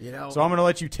interesting. You know, so I'm going to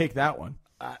let you take that one.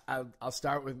 I'll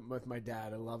start with my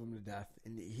dad. I love him to death,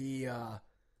 and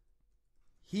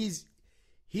he's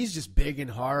just big in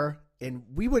horror. And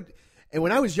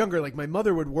when I was younger, like my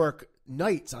mother would work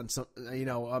nights on some,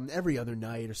 every other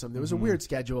night or something. It was a weird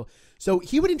schedule. So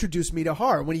he would introduce me to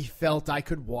horror when he felt I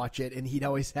could watch it, and he'd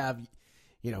always have,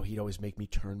 he'd always make me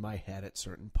turn my head at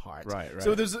certain parts. Right.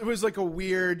 So it was like a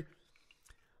weird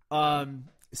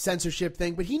censorship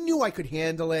thing, but he knew I could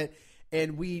handle it,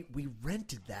 and we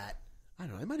rented that. I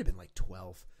don't know. I might have been like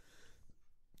 12,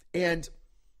 and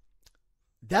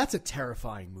that's a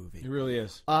terrifying movie. It really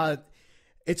is.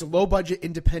 It's a low-budget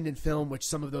independent film, which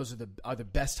some of those are the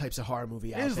best types of horror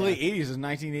movie out there. It is late 80s. It's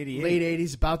 1988. Late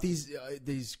 80s, about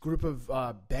these group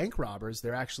of bank robbers.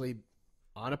 They're actually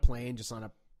on a plane, just on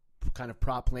a kind of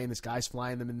prop plane. This guy's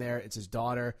flying them in there. It's his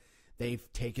daughter. They've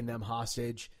taken them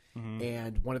hostage,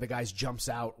 and one of the guys jumps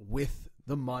out with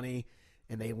the money,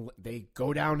 and they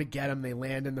go down to get him. They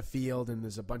land in the field, and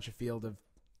there's a bunch of field of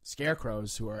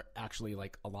scarecrows who are actually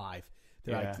like alive.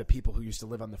 They're like the people who used to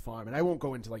live on the farm. And I won't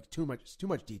go into like too much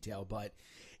detail, but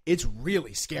it's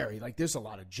really scary. Like there's a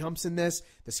lot of jumps in this.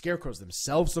 The scarecrows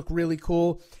themselves look really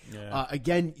cool. Yeah.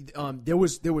 There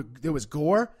was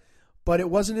gore, but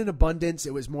it wasn't in abundance.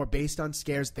 It was more based on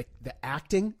scares. The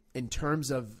acting in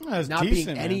terms of not being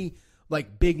any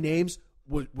like big names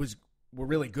were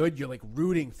really good. You're like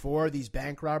rooting for these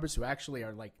bank robbers who actually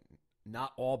are like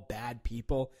not all bad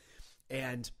people.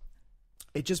 And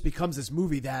it just becomes this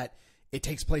movie that it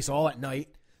takes place all at night,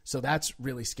 so that's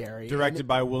really scary. Directed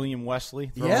by William Wesley.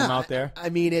 Throw him out there. I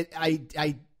mean,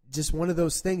 I just one of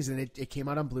those things, and it came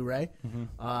out on Blu-ray,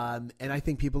 and I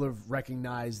think people have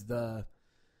recognized the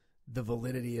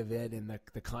validity of it and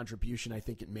the contribution I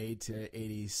think it made to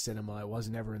 80s cinema. It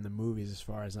wasn't ever in the movies, as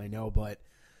far as I know, but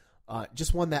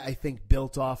just one that I think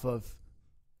built off of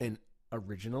an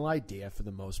original idea for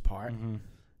the most part,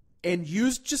 and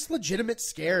used just legitimate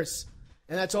scares.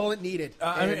 And that's all it needed.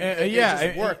 It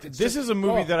just worked. This is a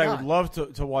movie that I would love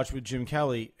to watch with Jim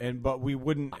Kelly, but we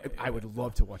wouldn't. I would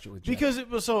love to watch it with Jim.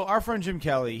 Because our friend Jim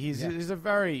Kelly, he's a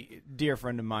very dear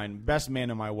friend of mine, best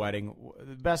man in my wedding,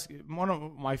 one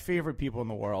of my favorite people in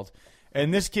the world,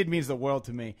 and this kid means the world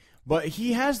to me. But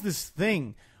he has this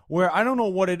thing where I don't know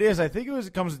what it is. I think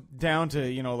it comes down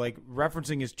to like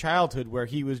referencing his childhood, where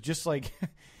he was just like.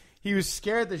 He was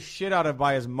scared the shit out of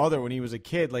by his mother when he was a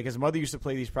kid. Like, his mother used to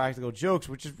play these practical jokes,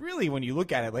 which is really, when you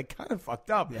look at it, like, kind of fucked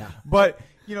up. Yeah. But,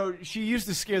 she used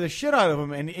to scare the shit out of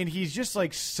him, and he's just,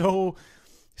 like, so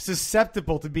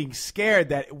susceptible to being scared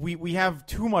that we have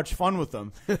too much fun with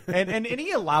him. And he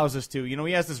allows us to. He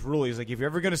has this rule. He's like, if you're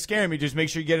ever going to scare me, just make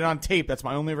sure you get it on tape. That's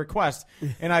my only request.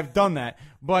 And I've done that.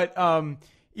 But,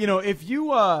 if you...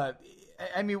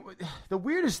 the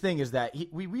weirdest thing is that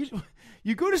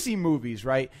you go to see movies,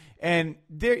 right? And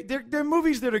they're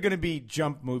movies that are going to be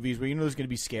jump movies where you know there's going to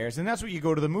be scares, and that's what you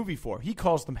go to the movie for. He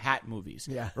calls them hat movies,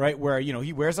 right? Where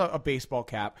he wears a baseball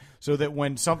cap so that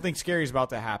when something scary is about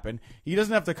to happen, he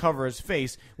doesn't have to cover his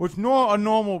face, which a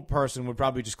normal person would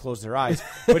probably just close their eyes.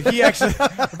 But he actually,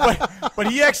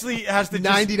 but he actually has to.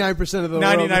 99% of the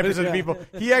 99% of the people.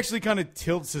 He actually kind of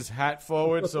tilts his hat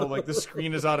forward so like the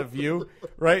screen is out of view,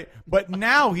 right? But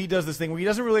now he does this thing where he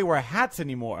doesn't really wear hats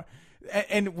anymore.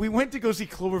 And we went to go see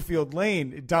Cloverfield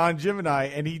Lane, Don, Jim, and I,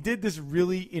 and he did this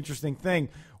really interesting thing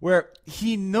where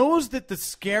he knows that the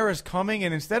scare is coming,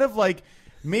 and instead of like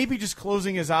maybe just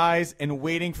closing his eyes and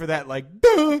waiting for that like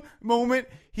duh moment,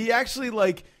 he actually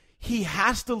like he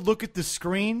has to look at the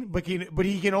screen, but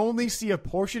he can only see a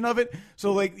portion of it.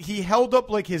 So like he held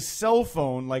up like his cell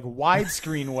phone like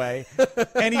widescreen way,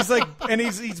 and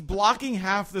he's blocking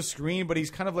half the screen, but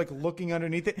he's kind of like looking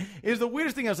underneath it. It was the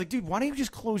weirdest thing. I was like, dude, why don't you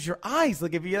just close your eyes?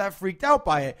 Like if you're that freaked out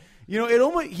by it,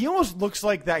 he almost looks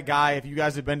like that guy. If you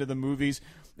guys have been to the movies.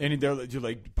 And they're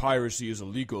like, piracy is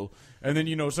illegal. And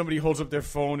then, somebody holds up their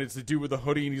phone. It's the dude with the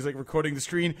hoodie, and he's, like, recording the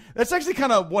screen. That's actually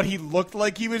kind of what he looked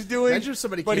like he was doing. Imagine if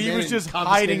somebody but came he in was and just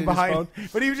confiscated hiding behind.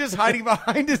 But he was just hiding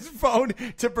behind his phone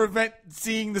to prevent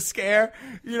seeing the scare.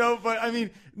 But, I mean,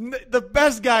 the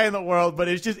best guy in the world, but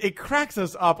it cracks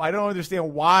us up. I don't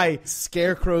understand why.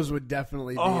 Scarecrows would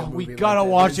definitely be a movie we got to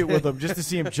like watch it with him just to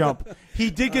see him jump.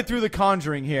 He did get through The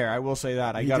Conjuring here. I will say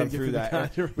that. I got him through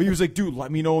that. But he was like, dude,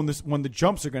 let me know when the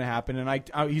jumps are going to happen.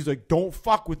 And he's like, don't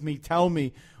fuck with me. Tell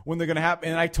me when they're going to happen.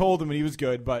 And I told him, and he was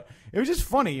good. But it was just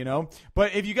funny,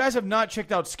 But if you guys have not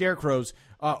checked out Scarecrows,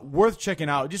 worth checking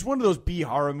out. Just one of those B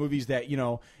horror movies that,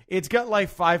 it's got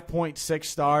like 5.6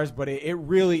 stars, but it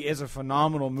really is a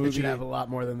phenomenal movie. It should have a lot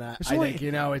more than that. I think,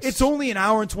 it's only an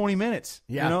hour and 20 minutes.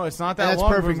 Yeah. It's not that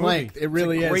long. That's perfect length. It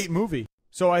really is. It's a great movie.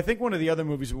 So I think one of the other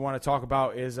movies we want to talk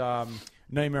about is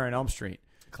Nightmare on Elm Street.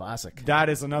 Classic. That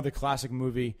is another classic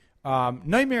movie.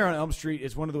 Nightmare on Elm Street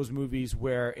is one of those movies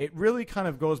where it really kind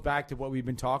of goes back to what we've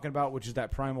been talking about, which is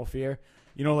that primal fear.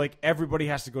 Like everybody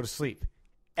has to go to sleep.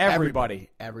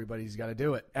 Everybody's got to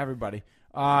do it. Everybody.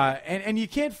 And you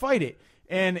can't fight it.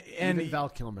 And even Val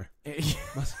Kilmer.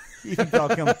 Even Val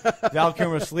Kilmer. Val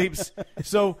Kilmer sleeps.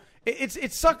 So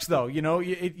it sucks though.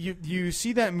 You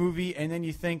see that movie and then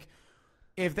you think,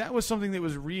 if that was something that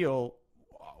was real,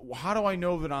 how do I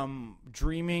know that I'm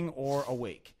dreaming or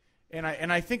awake? And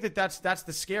I think that's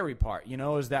the scary part,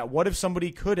 is that what if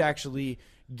somebody could actually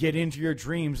get into your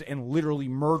dreams and literally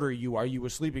murder you while you were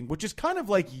sleeping, which is kind of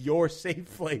like your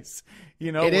safe place,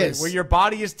 is. Where your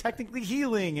body is technically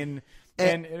healing and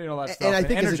that stuff. And I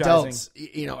think as energizing. adults,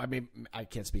 I mean, I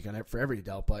can't speak on it for every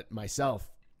adult, but myself,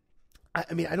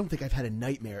 I mean, I don't think I've had a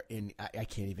nightmare in, I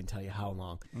can't even tell you how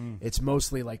long. It's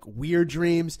mostly like weird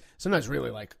dreams. Sometimes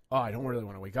really like, oh, I don't really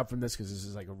want to wake up from this because this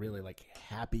is like a really like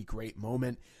happy, great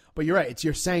moment. But you're right. It's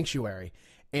your sanctuary.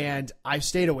 And I've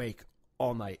stayed awake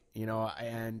all night,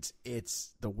 and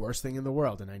it's the worst thing in the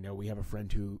world. And I know we have a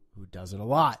friend who does it a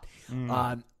lot.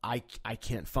 I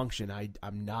can't function.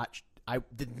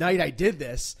 The night I did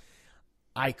this,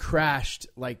 I crashed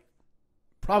like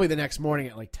probably the next morning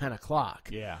at like 10 o'clock.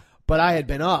 Yeah. But I had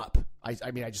been up. I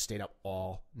just stayed up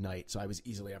all night, so I was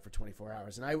easily up for 24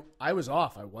 hours. And I was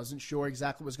off. I wasn't sure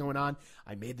exactly what was going on.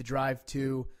 I made the drive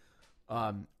to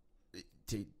the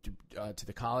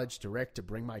college to Rick to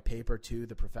bring my paper to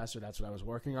the professor. That's what I was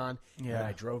working on. Yeah. And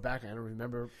I drove back. I don't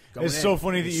remember going It's so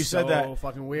funny that you said that. So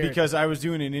fucking weird. Because I was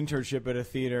doing an internship at a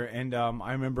theater, and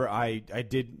I remember I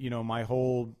did, my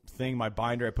whole thing, my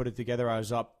binder, I put it together. I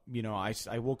was up,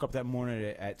 I woke up that morning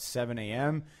at 7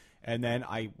 a.m., and then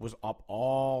I was up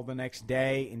all the next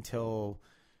day until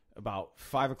about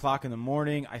 5 o'clock in the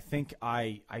morning. I think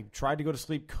I tried to go to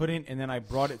sleep, couldn't, and then I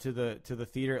brought it to the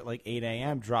theater at like 8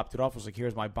 a.m., dropped it off, was like,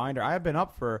 here's my binder. I had been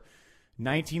up for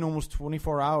 19, almost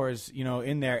 24 hours,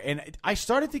 in there, and I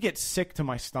started to get sick to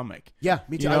my stomach. Yeah,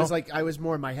 me too. I was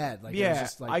more in my head. Like, yeah, it was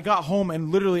just like, I got home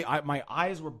and literally my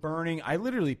eyes were burning. I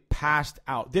literally passed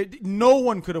out. No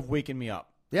one could have waken me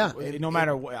up. Yeah. No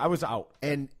matter what, I was out.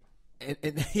 And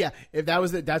yeah, if that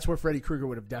was that's where Freddy Krueger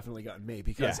would have definitely gotten me,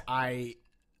 because I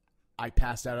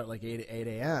passed out at like 8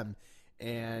 a.m.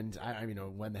 and I don't even know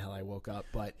when the hell I woke up,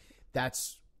 but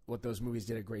that's what those movies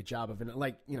did a great job of. And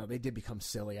like, they did become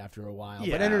silly after a while,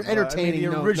 but entertaining.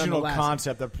 The original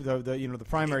concept, the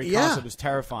primary concept is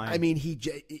terrifying. I mean, he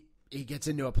gets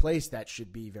into a place that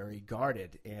should be very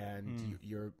guarded, and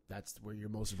that's where you're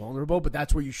most vulnerable, but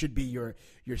that's where you should be your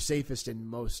safest and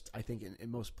most, I think,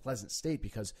 in most pleasant state,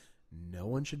 because no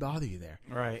one should bother you there.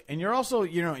 Right. And you're also,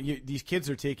 these kids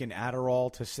are taking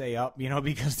Adderall to stay up,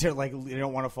 because they're like, they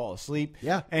don't want to fall asleep.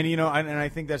 Yeah. And, and I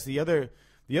think that's the other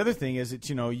thing is it's,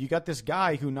 you got this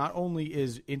guy who not only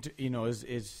is into,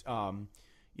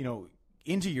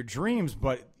 into your dreams,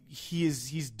 but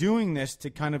he's doing this to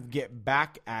kind of get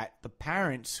back at the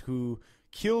parents who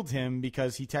killed him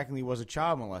because he technically was a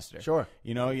child molester. Sure.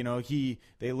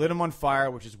 They lit him on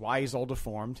fire, which is why he's all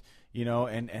deformed,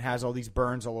 and has all these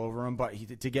burns all over him.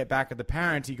 But to get back at the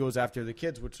parents, he goes after the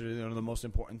kids, which are the most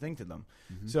important thing to them.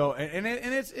 Mm-hmm. So, and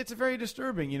it's very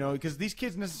disturbing, because these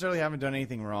kids necessarily haven't done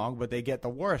anything wrong, but they get the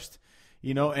worst,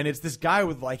 and it's this guy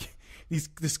with like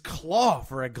this claw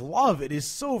for a glove. It is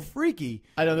so freaky.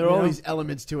 I know there are always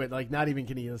elements to it. Like not even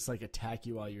can he just like attack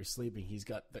you while you're sleeping. He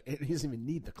doesn't even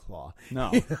need the claw.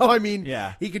 No,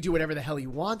 yeah. He could do whatever the hell he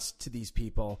wants to these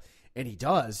people, and he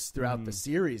does throughout the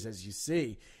series, as you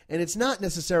see. And it's not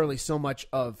necessarily so much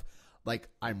of like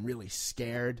I'm really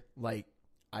scared, like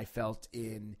I felt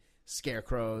in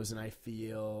Scarecrows, and I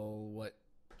feel what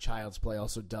Child's Play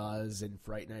also does, and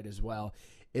Fright Night as well.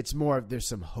 It's more of there's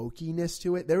some hokiness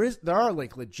to it. There are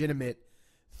like legitimate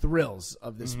thrills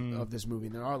of this movie,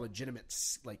 and there are legitimate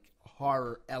like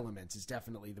horror elements. It's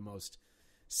definitely the most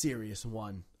serious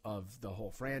one of the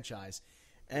whole franchise,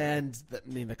 and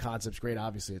the concept's great.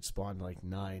 Obviously, it spawned like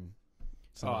 9.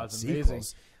 It's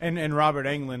sequels. amazing. And Robert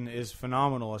Englund is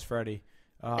phenomenal as Freddy.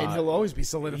 And he'll always be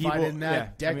solidified in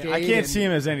that decade. I can't see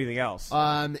him as anything else.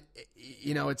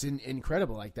 It's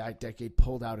incredible. Like that decade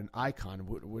pulled out an icon.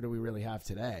 What do we really have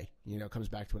today? It comes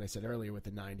back to what I said earlier with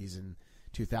the 90s and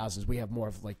 2000s. We have more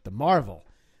of like the Marvel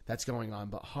that's going on.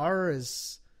 But horror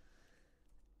is,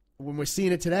 when we're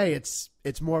seeing it today,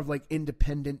 it's more of like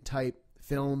independent type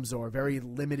films or very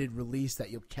limited release that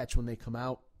you'll catch when they come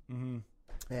out. Mm-hmm.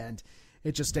 And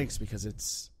it just stinks because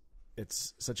it's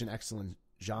such an excellent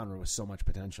genre with so much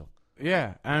potential.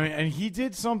 Yeah, I mean, and he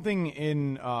did something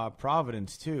in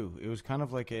Providence too. It was kind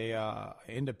of like a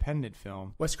independent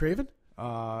film. Wes Craven?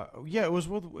 Yeah, it was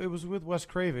with Wes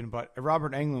Craven, but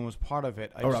Robert Englund was part of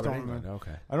it. I just don't remember.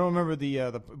 Okay, I don't remember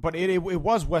but it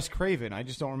was Wes Craven. I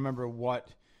just don't remember what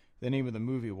the name of the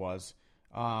movie was.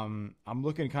 I'm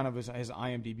looking kind of his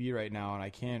IMDb right now, and I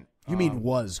can't. You mean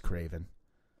was Craven?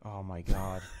 Oh my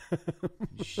God,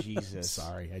 Jesus!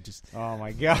 Sorry, Oh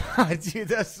my God, dude,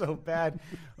 that's so bad.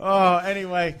 Oh,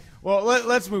 anyway, well,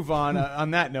 let's move on.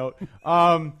 On that note,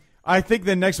 I think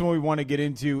the next one we want to get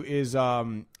into is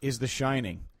The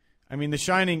Shining. I mean, The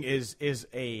Shining is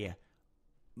a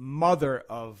mother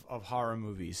of horror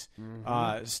movies,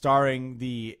 starring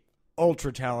the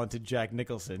ultra talented Jack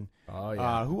Nicholson. Oh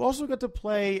yeah, who also got to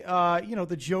play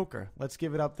the Joker. Let's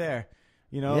give it up there.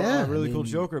 A really cool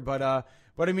Joker,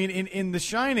 But I mean, in The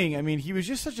Shining, I mean, he was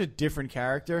just such a different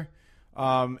character,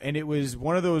 and it was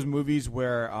one of those movies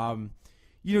where,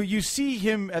 you see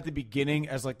him at the beginning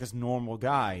as like this normal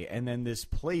guy, and then this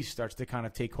place starts to kind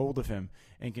of take hold of him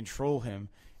and control him,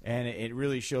 and it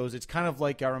really shows. It's kind of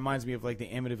like reminds me of like the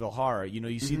Amityville Horror.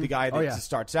 You see the guy that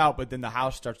starts out, but then the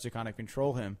house starts to kind of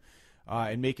control him.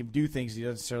 And make him do things he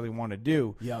doesn't necessarily want to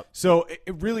do. Yep. So,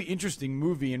 a really interesting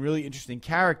movie and really interesting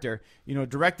character.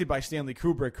 Directed by Stanley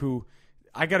Kubrick, who.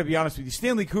 I got to be honest with you.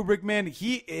 Stanley Kubrick, man,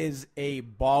 he is a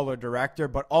baller director,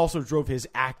 but also drove his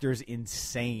actors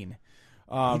insane.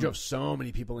 He drove so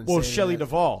many people insane. Well, Shelley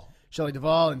Duvall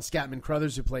and Scatman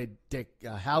Crothers, who played Dick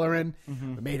Halloran,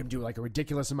 made him do like a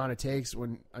ridiculous amount of takes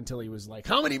until he was like,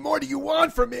 "How many more do you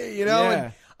want from me?"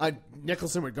 Yeah. And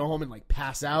Nicholson would go home and like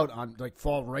pass out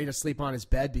fall right asleep on his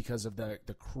bed because of the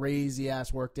crazy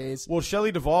ass work days. Well,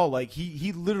 Shelley Duvall, like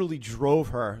he literally drove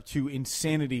her to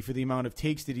insanity for the amount of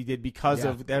takes that he did because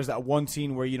of there's that one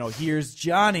scene where here's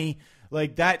Johnny.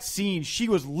 Like that scene, she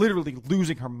was literally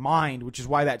losing her mind, which is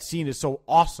why that scene is so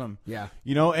awesome. Yeah.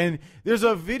 And there's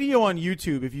a video on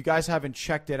YouTube. If you guys haven't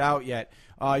checked it out yet,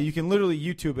 you can literally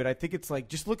YouTube it. I think it's like,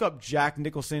 just look up Jack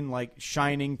Nicholson, like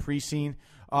Shining pre-scene.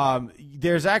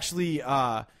 There's actually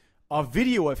a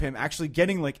video of him actually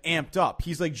getting like amped up.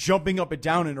 He's like jumping up and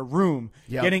down in a room,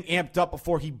 getting amped up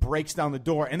before he breaks down the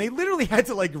door. And they literally had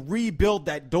to like rebuild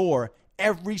that door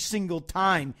every single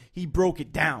time he broke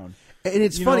it down. And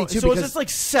it's funny too, so because it's just like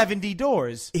 70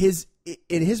 doors.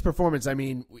 In his performance, I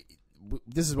mean,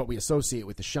 this is what we associate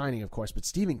with The Shining, of course, but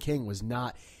Stephen King was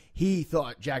not. He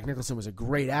thought Jack Nicholson was a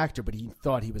great actor, but he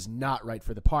thought he was not right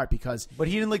for the part because. But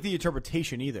he didn't like the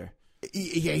interpretation either.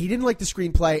 He didn't like the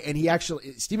screenplay,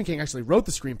 and Stephen King actually wrote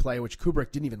the screenplay, which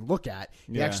Kubrick didn't even look at.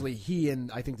 He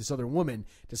and I think this other woman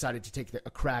decided to take a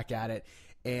crack at it,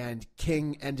 and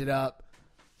King ended up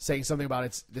saying something about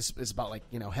this is about like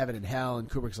heaven and hell, and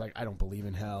Kubrick's like, I don't believe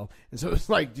in hell, and so it was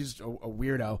like just a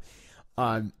weirdo.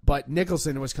 But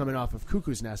Nicholson was coming off of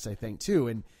Cuckoo's Nest, I think, too,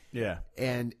 and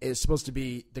it's supposed to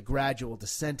be the gradual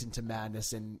descent into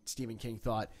madness. And Stephen King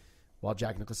thought, while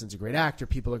Jack Nicholson's a great actor,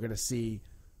 people are going to see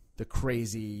the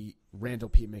crazy Randall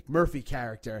P. McMurphy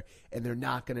character, and they're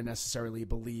not going to necessarily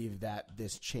believe that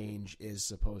this change is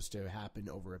supposed to happen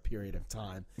over a period of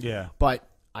time. Yeah. But,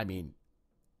 I mean,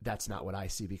 that's not what I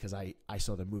see, because I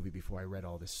saw the movie before I read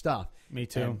all this stuff. Me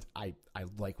too. And I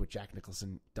like what Jack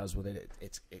Nicholson does with it.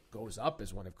 It goes up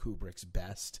as one of Kubrick's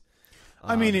best.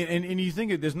 I mean, and you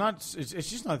think there's not. It's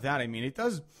just not that. I mean, it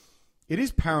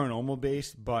is paranormal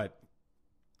based, but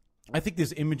I think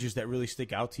there's images that really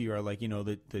stick out to you are like,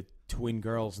 the twin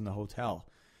girls in the hotel.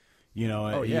 You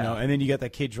know, and then you got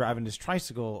that kid driving his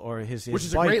tricycle or his which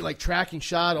is bike. a great like tracking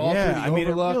shot all through the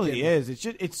overlook. It really is.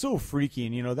 It's so freaky,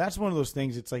 and that's one of those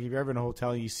things. It's like if you're ever in a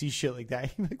hotel and you see shit like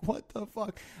that, you're like, what the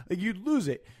fuck? Like you'd lose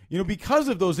it, because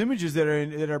of those images that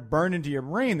are burned into your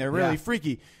brain. They're really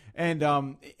freaky, and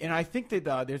I think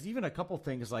that there's even a couple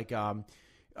things like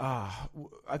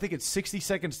I think it's 60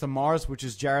 Seconds to Mars, which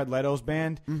is Jared Leto's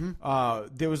band.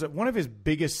 Mm-hmm. There was one of his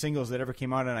biggest singles that ever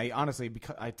came out, and I honestly,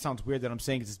 because it sounds weird that I'm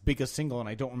saying it's his biggest single, and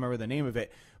I don't remember the name of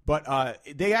it, but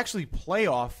they actually play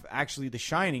off The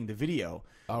Shining, the video.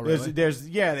 Oh, really?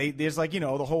 There's like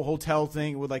the whole hotel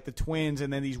thing with like the twins,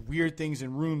 and then these weird things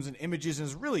in rooms and images, and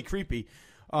it's really creepy.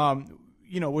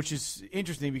 Which is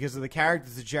interesting because of the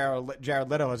characters that Jared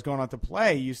Leto has gone on to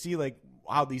play. You see like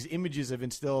how these images have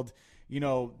instilled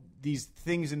these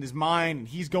things in his mind, and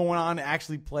he's going on to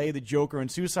actually play the Joker in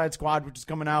Suicide Squad, which is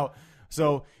coming out.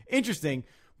 So interesting.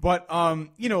 But,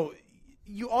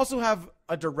 you also have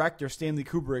a director, Stanley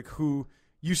Kubrick, who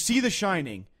you see The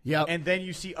Shining, and then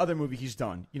you see other movies he's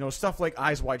done. Stuff like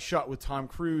Eyes Wide Shut with Tom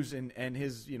Cruise and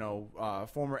his,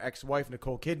 former ex-wife,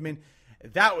 Nicole Kidman.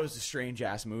 That was a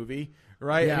strange-ass movie,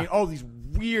 right? Yeah. I mean, all these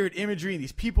weird imagery and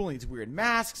these people and these weird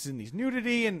masks and these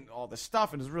nudity and all this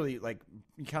stuff. And it was really, like,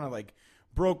 kind of, like,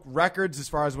 broke records as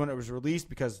far as when it was released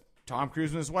because Tom Cruise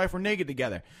and his wife were naked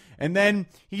together. And then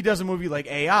he does a movie like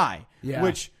AI,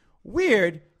 which,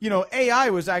 weird, AI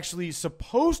was actually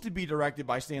supposed to be directed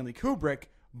by Stanley Kubrick,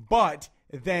 but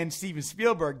then Steven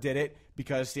Spielberg did it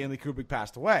because Stanley Kubrick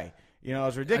passed away. It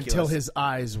was ridiculous. Until his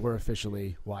eyes were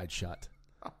officially wide shut.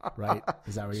 Right?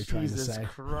 Is that what you're trying to say? Jesus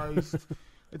Christ.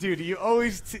 Dude, you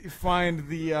always find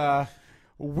the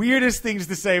weirdest things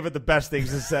to say but the best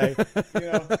things to say.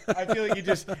 I feel like you're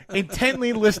just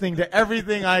intently listening to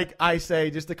everything I say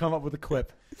just to come up with a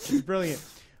quip. It's brilliant.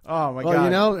 Oh, my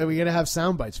God. Well, we got to have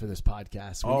sound bites for this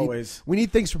podcast. We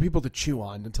need things for people to chew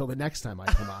on until the next time I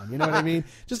come on. You know what I mean?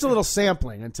 Just a little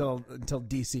sampling until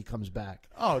DC comes back.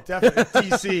 Oh, definitely.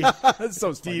 DC. That's so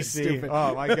DC. Stupid.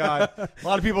 Oh, my God. A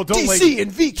lot of people don't like DC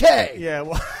and VK. Yeah.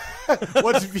 Well,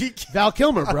 what's VK? Val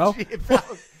Kilmer, bro.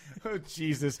 Oh,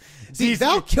 Jesus. See,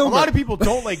 Val Kilmer. A lot of people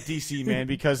don't like DC, man,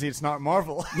 because it's not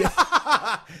Marvel. Yeah,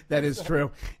 that is true.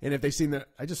 And if they see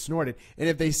I just snorted. And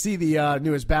if they see the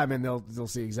newest Batman, they'll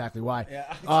see exactly why.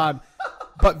 Yeah.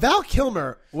 But Val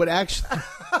Kilmer would actually.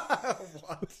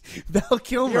 What? Val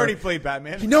Kilmer. He already played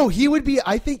Batman. He would be.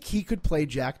 I think he could play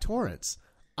Jack Torrance.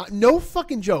 No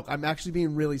fucking joke. I'm actually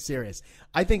being really serious.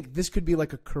 I think this could be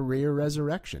like a career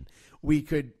resurrection. We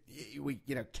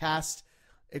cast.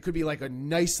 It could be like a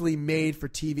nicely made for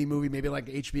TV movie, maybe like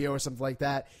HBO or something like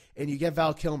that, and you get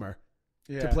Val Kilmer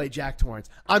to play Jack Torrance.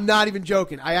 I'm not even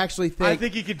joking. I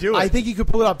think he could do it. I think he could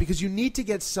pull it off because you need to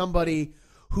get somebody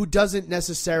who doesn't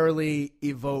necessarily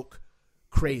evoke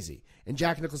crazy. And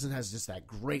Jack Nicholson has just that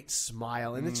great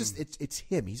smile, and it's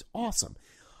him. He's awesome.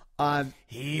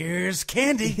 Here's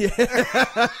candy.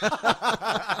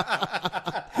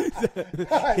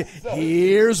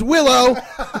 Here's Willow.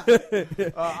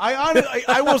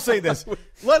 I will say this.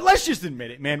 Let's just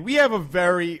admit it, man. We have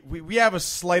a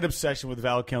slight obsession with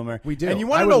Val Kilmer. We do. And you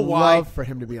want to know why? I would love for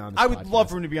him to be on this podcast. I would love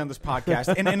for him to be on this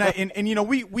podcast.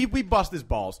 And we bust his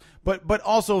balls. But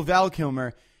also Val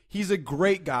Kilmer, he's a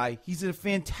great guy. He's a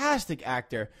fantastic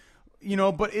actor.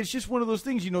 But it's just one of those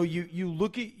things, you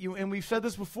look at and we've said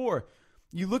this before,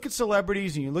 you look at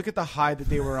celebrities and you look at the high that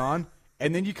they were on,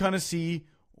 and then you kind of see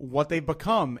what they've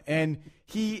become. And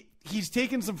he's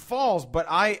taken some falls, but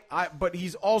but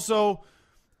he's also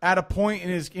at a point in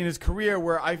his career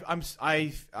where I'm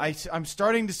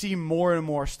starting to see more and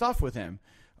more stuff with him.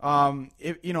 I'm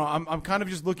kind of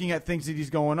just looking at things that he's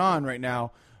going on right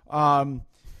now.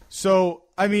 So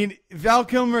I mean, Val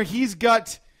Kilmer, he's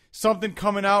got something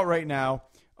coming out right now.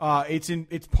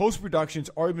 It's post-production. It's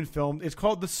already been filmed. It's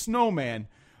called The Snowman.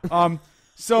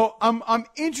 So I'm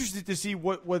interested to see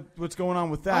what's going on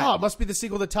with that. Oh, it must be the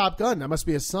sequel to Top Gun. That must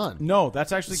be his son. No,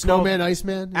 that's actually Snowman, called,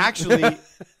 Iceman. Actually,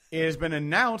 it has been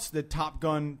announced that Top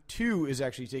Gun 2 is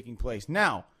actually taking place.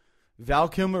 Now, Val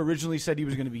Kilmer originally said he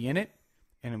was going to be in it,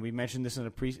 and we mentioned this in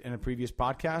a previous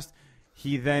podcast.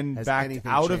 He then backed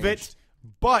out of it,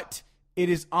 but it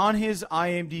is on his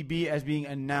IMDb as being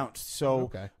announced.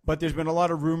 So, but there's been a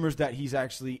lot of rumors that he's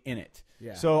actually in it.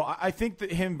 Yeah. So I think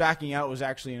that him backing out was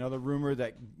actually another rumor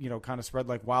that kind of spread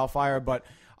like wildfire. But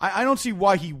I don't see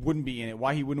why he wouldn't be in it.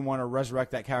 Why he wouldn't want to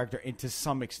resurrect that character to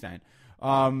some extent.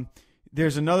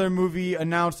 There's another movie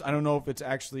announced. I don't know if it's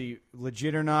actually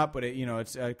legit or not, but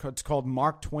it's called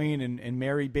Mark Twain and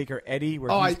Mary Baker Eddy,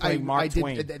 where he's playing Mark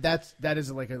Twain. That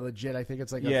is like a legit. I think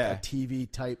it's like a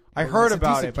TV type. I heard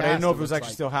about it, but I didn't know if it was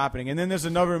actually still happening. And then there's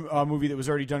another movie that was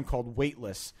already done called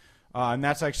Weightless. And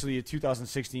that's actually a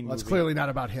 2016 movie. Well, it's clearly not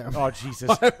about him. Oh, Jesus.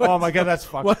 Oh, my God, that's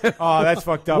fucked. Oh, that's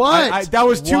fucked up. What? That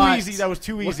was too easy. That was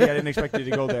too easy. I didn't expect it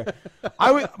to go there.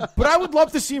 But I would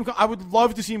love to see him. I would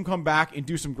love to see him come back and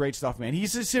do some great stuff, man.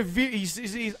 He's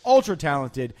he's ultra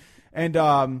talented, and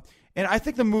I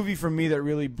think the movie for me that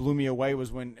really blew me away was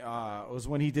when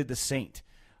he did The Saint.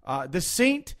 The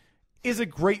Saint is a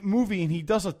great movie, and he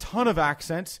does a ton of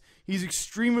accents. He's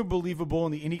extremely believable,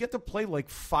 and you get to play like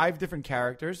 5 different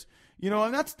characters.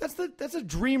 And that's a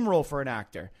dream role for an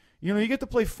actor. You get to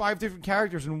play 5 different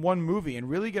characters in one movie and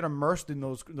really get immersed in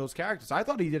those characters. I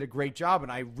thought he did a great job,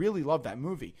 and I really loved that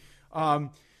movie.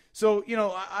 So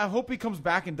I hope he comes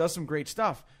back and does some great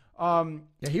stuff. Yeah,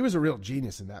 he was a real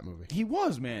genius in that movie. He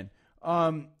was, man.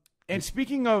 And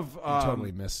speaking of, I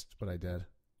totally missed what I did.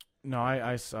 No,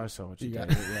 I saw what you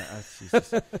did.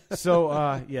 Jesus.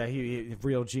 So he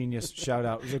real genius. Shout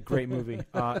out. It was a great movie.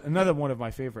 Another one of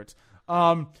my favorites.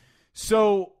 I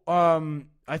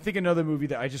think another movie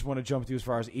that I just want to jump to as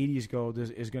far as 80s go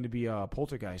is going to be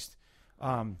Poltergeist.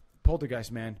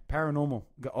 Poltergeist, man. Paranormal.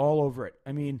 All over it.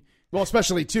 I mean... Well,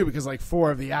 especially, too, because,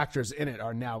 4 of the actors in it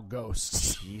are now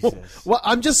ghosts. Jesus. Well,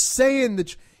 I'm just saying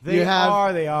that They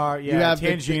are. Yeah. You have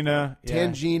Tangina.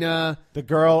 Tangina. The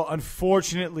girl,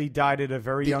 unfortunately, died at a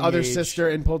very young age. The other sister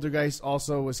in Poltergeist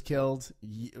also was killed.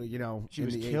 She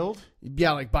was killed?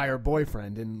 Yeah, by her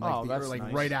boyfriend. And,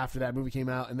 nice. right after that movie came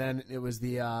out. And then it was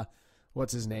the,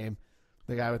 what's his name?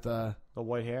 The guy with the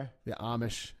white hair? The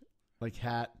Amish,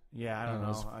 hat. Yeah, I don't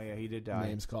know. Oh, yeah, he did die.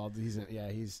 Name's called. He's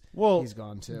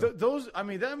gone too.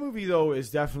 That movie though is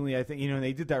definitely. I think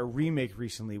they did that remake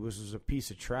recently, which was a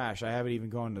piece of trash. I haven't even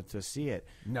gone to see it.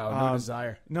 No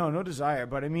desire. No desire.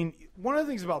 But I mean, one of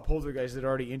the things about Poltergeist that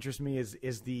already interests me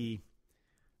is the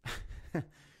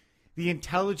the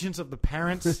intelligence of the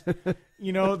parents.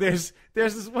 There's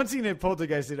this one scene in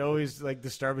Poltergeist that always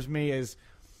disturbs me is,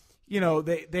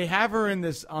 they have her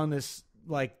on this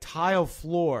tile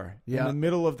floor in the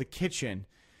middle of the kitchen,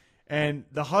 and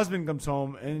the husband comes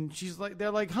home and they're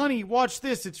like, honey, watch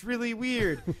this, it's really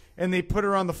weird. And they put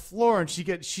her on the floor and she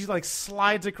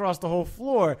slides across the whole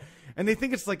floor, and they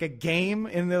think it's like a game,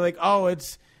 and they're like, oh,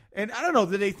 it's, and I don't know,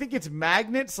 do they think it's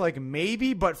magnets?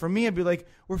 Maybe, but for me, I'd be like,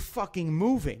 we're fucking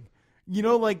moving.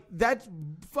 That,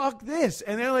 fuck this.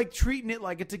 And they're treating it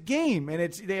like it's a game,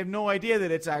 and they have no idea that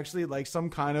it's actually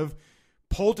some kind of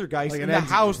poltergeist in the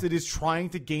house that is trying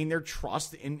to gain their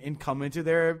trust and come into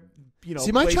their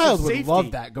See, my child would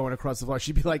love that going across the floor.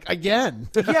 She'd be like, again.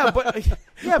 But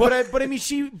I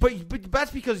mean, but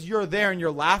that's because you're there and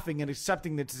you're laughing and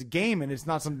accepting that it's a game and it's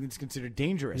not something that's considered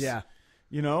dangerous. Yeah,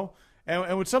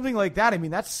 and with something like that, I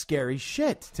mean, that's scary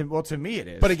shit. To me, it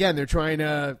is. But again, they're trying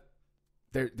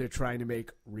to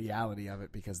make reality of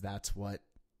it, because that's what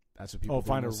people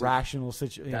find a rational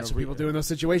situation. That's what people do in those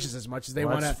situations, as much as they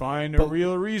want to find a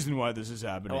real reason why this is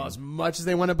happening. Well, as much as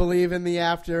they want to believe in the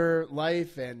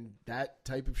afterlife and that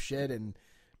type of shit and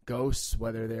ghosts,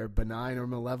 whether they're benign or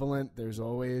malevolent, there's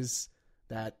always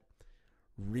that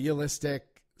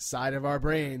realistic side of our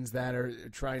brains that are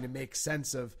trying to make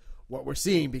sense of what we're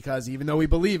seeing, because even though we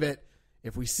believe it,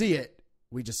 if we see it,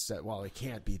 we just say, well, it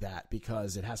can't be that,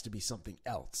 because it has to be something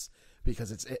else.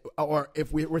 Because or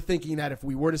if we're thinking that if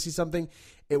we were to see something,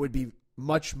 it would be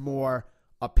much more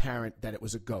apparent that it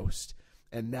was a ghost,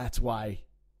 and that's why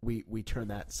we turn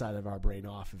that side of our brain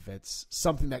off if it's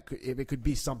something if it could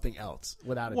be something else,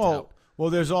 without a doubt.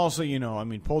 Well, there's also, I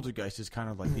mean, Poltergeist is kind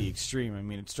of like the extreme. I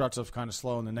mean, it starts off kind of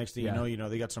slow, and the next thing you know,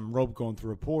 they got some rope going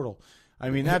through a portal. I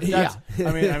mean, that's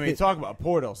I mean, talk about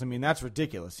portals. I mean, that's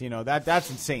ridiculous. That's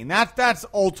insane. That's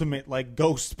ultimate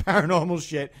ghost paranormal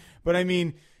shit. But I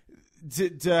mean,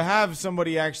 to have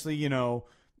somebody actually,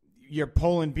 you're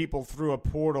pulling people through a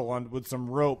portal with some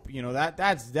rope,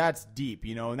 that's deep,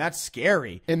 and that's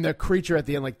scary. And the creature at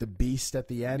the end, the beast at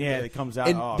the end, it comes out.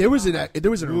 And there was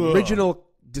an original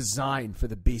design for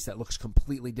the beast that looks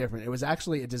completely different. It was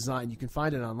actually a design, you can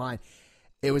find it online.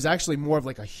 it was actually more of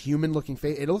like a human looking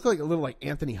face. It looked like a little like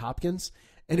Anthony Hopkins,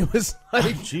 and it was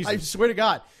like I swear to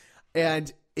God,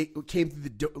 and it came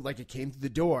through it came through the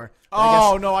door.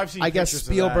 Oh no, I've seen. I guess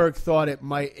Spielberg thought it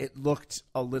looked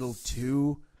a little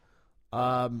too.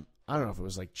 I don't know if it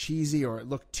was like cheesy or it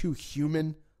looked too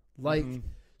human like. Mm-hmm.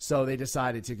 So they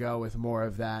decided to go with more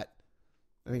of that.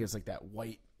 I think it's like that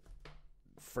white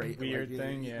weird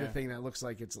thing, the thing that looks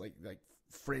like it's like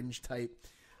fringe type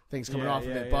things coming off of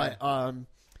it. But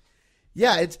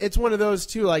it's one of those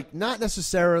too, like not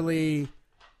necessarily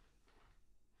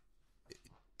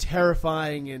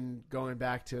terrifying and going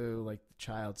back to like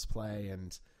Child's Play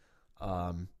and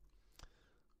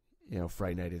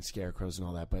Fright Night and Scarecrows and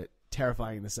all that, but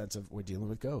terrifying in the sense of we're dealing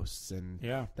with ghosts, and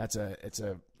it's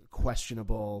a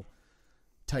questionable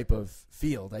type of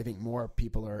field. I think more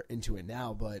people are into it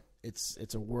now, but it's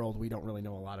a world we don't really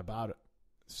know a lot about it.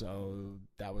 So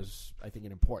that was, I think,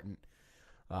 an important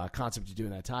concept to do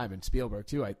in that time. And Spielberg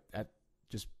too, at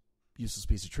just useless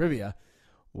piece of trivia,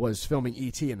 was filming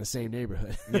E.T. in the same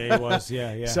neighborhood. Yeah, he was.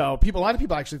 Yeah. So a lot of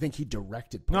people actually think he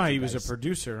directed Poltergeist. No, he was a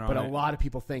producer on but it. a lot of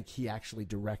people think he actually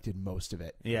directed most of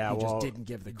it. Yeah, he just didn't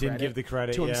give the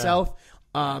credit to himself.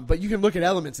 But you can look at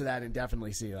elements of that and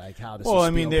definitely see like how this. Well, I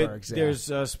mean, there's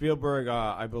Spielberg.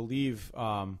 I believe.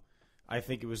 I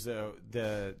think it was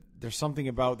there's something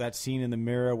about that scene in the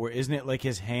mirror where isn't it like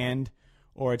his hand,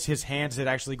 or it's his hands that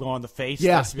actually go on the face.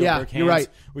 Yeah, Spielberg you're right.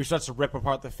 Where he starts to rip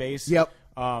apart the face. Yep.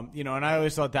 And I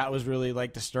always thought that was really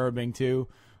like disturbing too.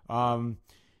 I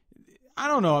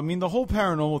don't know. I mean, the whole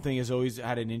paranormal thing has always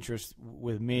had an interest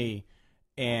with me.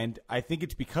 And I think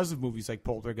it's because of movies like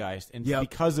Poltergeist and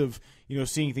because of,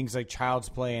 seeing things like Child's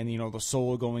Play and, the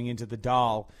soul going into the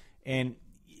doll. And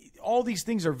all these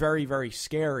things are very, very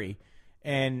scary.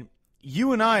 And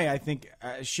you and I think,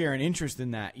 share an interest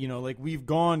in that. Like we've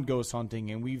gone ghost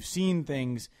hunting and we've seen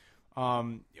things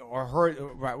or heard.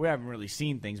 We haven't really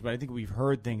seen things, but I think we've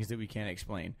heard things that we can't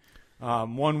explain.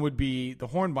 One would be the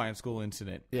Hornbein School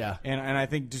incident. Yeah. And I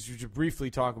think just to briefly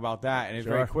talk about that and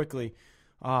very quickly,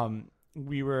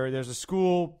 there's a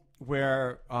school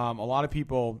where a lot of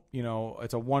people,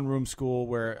 it's a one-room school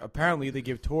where apparently they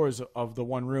give tours of the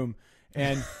one room.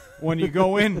 And when you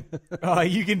go in,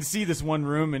 you can see this one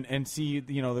room and see,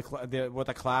 what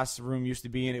the classroom used to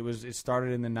be. And it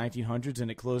started in the 1900s and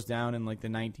it closed down in like the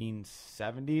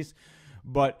 1970s.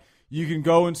 But you can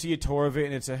go and see a tour of it,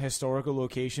 and it's a historical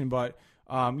location. But,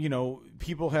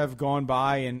 people have gone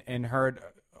by and heard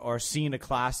or seen a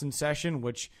class in session,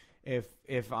 which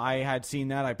if I had seen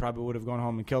that, I probably would have gone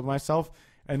home and killed myself.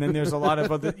 And then there's a lot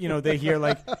of other, they hear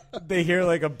like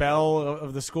a bell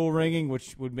of the school ringing,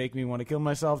 which would make me want to kill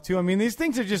myself too. I mean, these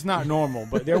things are just not normal,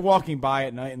 but they're walking by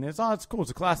at night and it's cool.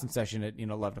 It's a class in session at,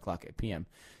 11 o'clock p.m.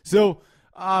 So,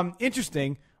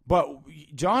 interesting. But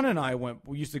John and I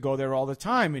we used to go there all the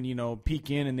time and,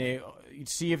 peek in and you'd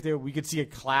see if we could see a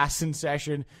class in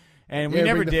session. And we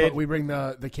never did. We bring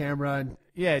the camera and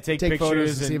take photos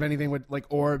pictures to see if anything would like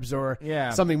orbs or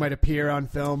something might appear on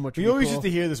film. Which we always used to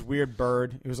hear this weird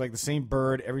bird. It was like the same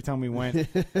bird every time we went,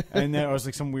 and then it was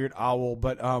like some weird owl.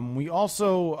 But we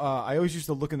also I always used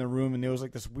to look in the room and there was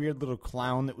like this weird little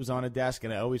clown that was on a desk,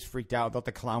 and I always freaked out. I thought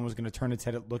the clown was going to turn its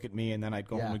head and look at me, and then I'd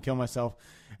go home and kill myself.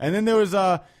 And then there was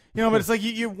but it's like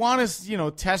you want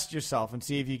to test yourself and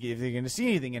see if you're going to see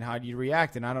anything and how do you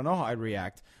react. And I don't know how I'd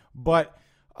react, but.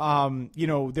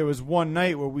 There was one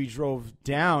night where we drove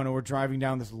down and we're driving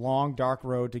down this long, dark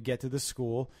road to get to the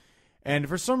school. And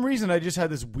for some reason, I just had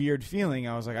this weird feeling.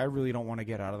 I was like, I really don't want to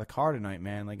get out of the car tonight,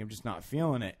 man. Like, I'm just not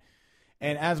feeling it.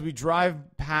 And as we drive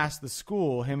past the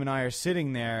school, him and I are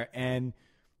sitting there. And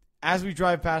as we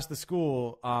drive past the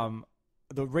school,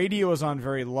 the radio is on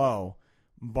very low.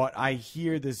 But I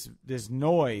hear this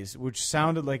noise, which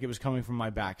sounded like it was coming from my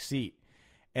back seat.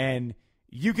 And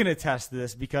you can attest to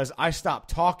this because I stopped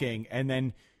talking and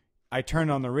then I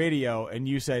turned on the radio and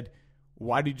you said,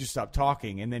 why did you stop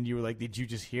talking? And then you were like, did you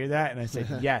just hear that? And I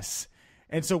said, yes.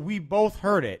 And so we both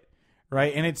heard it,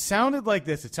 right? And it sounded like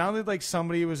this. It sounded like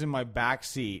somebody was in my back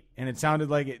seat, and it sounded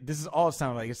like this is all it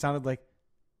sounded like. It sounded like,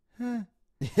 huh.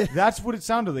 That's what it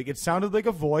sounded like. It sounded like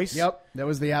a voice. Yep. That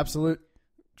was the absolute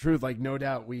truth. Like, no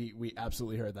doubt we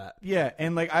absolutely heard that. Yeah.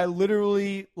 And like, I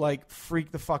literally like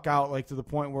freaked the fuck out, like to the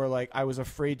point where like I was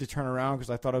afraid to turn around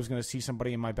because I thought I was going to see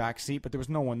somebody in my back seat, but there was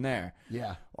no one there.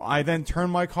 Yeah. I then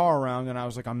turned my car around and I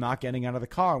was like, I'm not getting out of the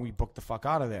car. And we booked the fuck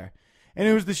out of there. And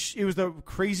it was the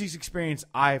craziest experience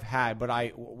I've had,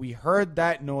 but we heard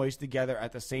that noise together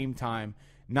at the same time.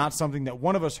 Not something that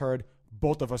one of us heard,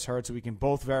 both of us heard, so we can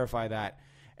both verify that.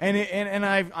 And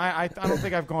I don't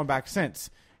think I've gone back since.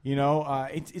 You know,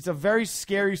 it's a very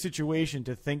scary situation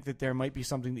to think that there might be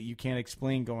something that you can't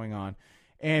explain going on.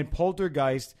 And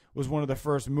Poltergeist was one of the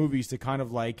first movies to kind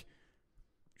of like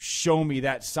show me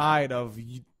that side of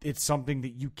it's something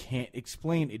that you can't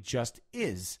explain. It just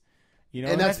is. You know,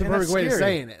 and that's the perfect way of scary.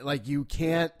 saying it. Like you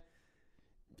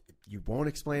won't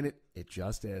explain it. It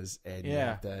just is, and you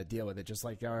have to deal with it. Just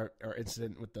like our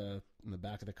incident with in the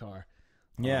back of the car.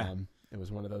 Yeah, it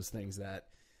was one of those things that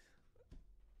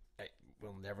we're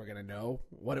never gonna know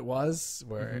what it was.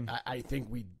 Where I think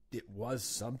it was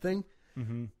something,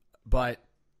 but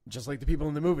just like the people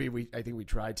in the movie, I think we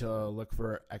tried to look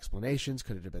for explanations.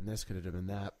 Could it have been this? Could it have been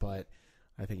that? But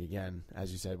I think again,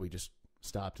 as you said, we just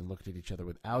stopped and looked at each other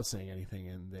without saying anything,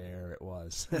 and there it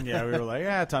was. Yeah, we were like,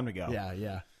 yeah, time to go.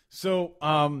 Yeah. So,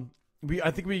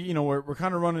 I think we're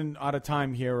kind of running out of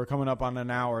time here. We're coming up on an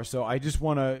hour, so I just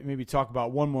want to maybe talk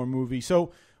about one more movie.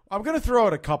 So I'm going to throw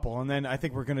out a couple, and then I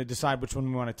think we're going to decide which one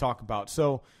we want to talk about.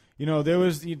 So, there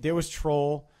was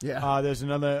Troll. Yeah. There's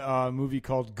another movie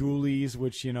called Ghoulies,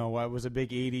 which was a big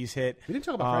 '80s hit. We didn't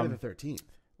talk about Friday the 13th.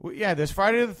 Yeah, there's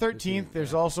Friday the 13th.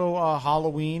 There's also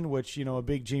Halloween, which, a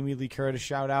big Jamie Lee Curtis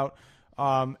shout out.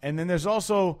 And then there's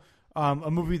also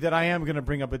a movie that I am going to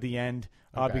bring up at the end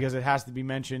because it has to be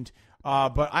mentioned.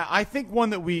 But I think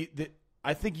one that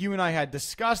I think you and I had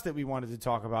discussed that we wanted to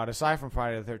talk about, aside from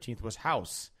Friday the 13th, was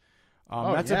House.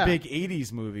 That's a big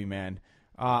 80s movie, man.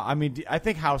 I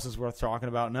think House is worth talking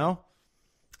about, no?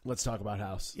 Let's talk about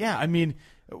House. Yeah,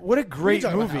 what a great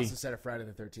movie. About House instead of Friday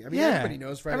the 13th. Everybody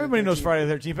knows Friday the 13th. Everybody knows Friday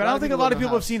the 13th, but I don't think a lot of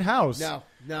people have seen House. No.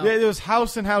 There was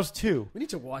House and House 2. We need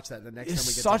to watch that the next it's time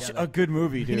we get such together. a good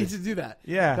movie, dude. We need to do that.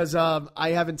 Yeah. Because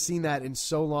I haven't seen that in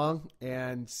so long,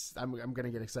 and I'm going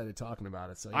to get excited talking about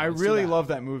it. So I really love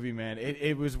that movie, man.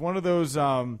 It was one of those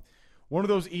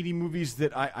 80 movies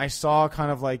that I saw kind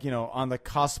of like, on the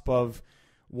cusp of,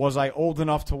 was I old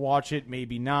enough to watch it?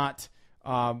 Maybe not.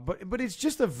 But it's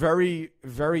just a very,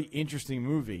 very interesting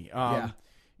movie. One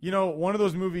of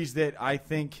those movies that I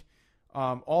think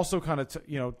also kind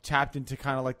of tapped into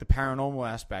kind of like the paranormal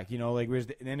aspect.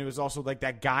 And then it was also like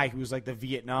that guy who was like the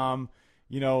Vietnam,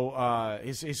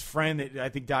 his friend that I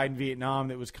think died in Vietnam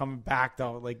that was coming back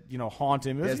to haunt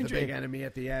him. It was the big enemy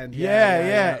at the end.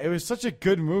 Yeah. It was such a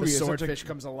good movie. The swordfish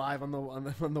comes alive on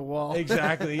the wall.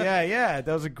 Exactly. Yeah.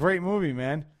 That was a great movie,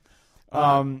 man.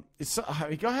 Go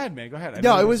ahead, man. Go ahead.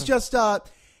 No, it was just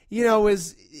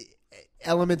was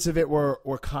elements of it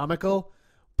were comical,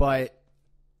 but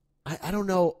I don't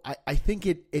know. I think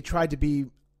it tried to be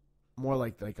more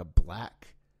like a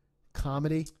black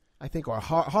comedy, I think, or a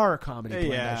horror comedy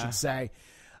blend, I should say.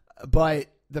 But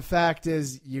the fact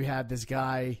is, you had this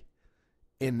guy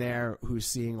in there who's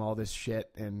seeing all this shit,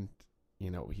 and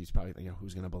he's probably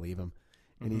who's going to believe him,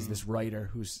 and he's this writer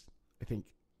who's, I think,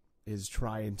 is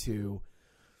trying to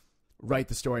write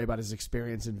the story about his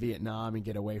experience in Vietnam and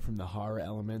get away from the horror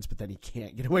elements, but then he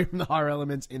can't get away from the horror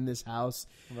elements in this house.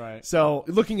 Right. So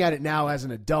looking at it now as an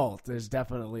adult, there's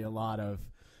definitely a lot of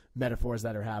metaphors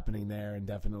that are happening there, and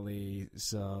definitely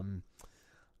some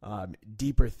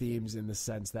deeper themes in the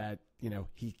sense that,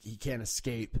 he can't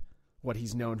escape what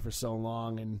he's known for so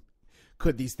long, and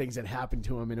could these things that happened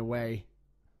to him in a way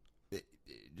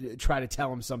try to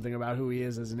tell him something about who he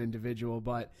is as an individual.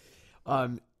 But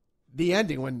the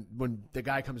ending, when the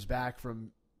guy comes back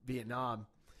from Vietnam,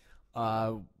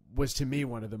 was to me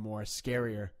one of the more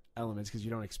scarier elements, because you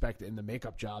don't expect it. And the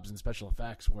makeup jobs and special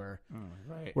effects were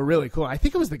really cool. I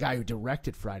think it was the guy who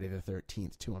directed Friday the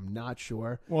 13th too. I'm not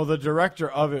sure. Well, the director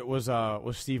of it was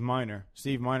Steve Miner.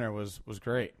 Steve Miner was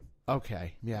great.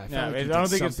 Okay, yeah. I don't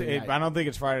think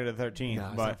it's Friday the 13th.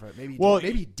 No, but maybe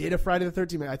he did a Friday the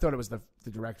 13th. I thought it was the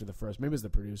director of the first. Maybe it was the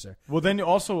producer. Well, then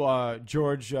also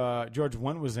George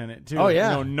Wendt was in it too. Oh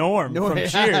yeah, Norm from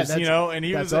Cheers. And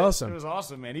he was awesome. It was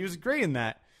awesome, man. He was great in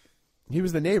that. He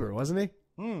was the neighbor, wasn't he?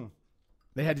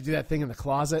 They had to do that thing in the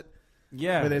closet.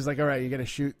 Yeah, where there's like, all right, you're gonna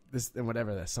shoot this and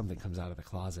whatever. That something comes out of the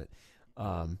closet.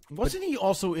 Wasn't he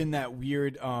also in that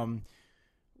weird?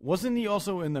 Wasn't he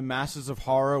also in the Masters of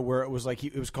Horror, where it was like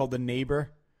it was called The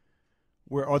Neighbor,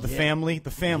 The Family? The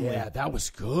Family. Yeah, that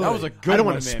was good. That was a good. I don't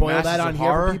one, want to man. spoil Masters that on of here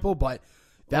Horror. for people, but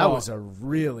that was a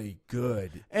really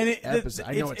good episode.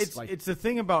 I know it's the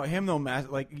thing about him though, Matt.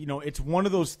 It's one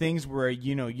of those things where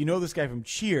you know this guy from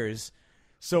Cheers,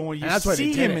 so when you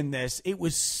see him in this, it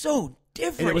was so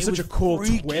different. And it was such a cool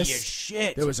twist. As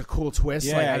shit. There was a cool twist.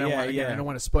 Yeah, I don't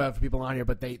want to spoil it for people on here,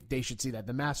 but they should see that.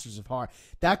 The Masters of Horror.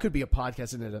 That could be a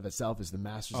podcast in and of itself. Is the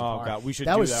Masters of Horror? God, we should.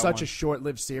 That do was that such one. a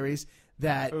short-lived series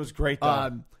that it was great.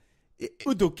 Though.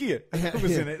 Udo Kier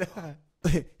was in it.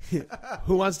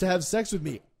 Who wants to have sex with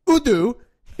me? Udo.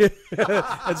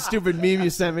 That stupid meme you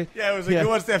sent me. Yeah, it was like, who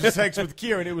wants to have sex with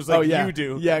Kia? And it was like, you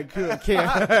do. Yeah,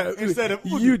 Kia. Instead of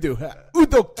you do.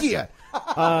 Udo Kia.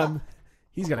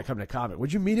 He's going to come to Comic.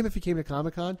 Would you meet him if he came to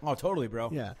Comic-Con? Oh, totally,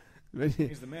 bro. Yeah.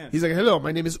 He's the man. He's like, hello,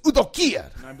 my name is Udo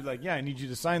Kia. And I'd be like, yeah, I need you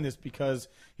to sign this because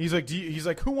he's like, he's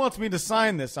like, who wants me to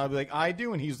sign this? I'd be like, I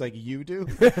do. And he's like, you do.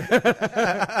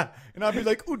 And I'd be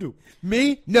like, Udo.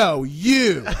 Me? No,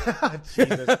 you.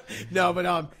 Jesus. No,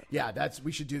 but yeah,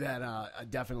 we should do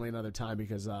that definitely another time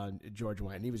because George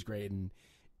went and he was great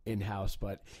in house.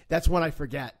 But that's one I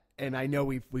forget. And I know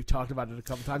we've talked about it a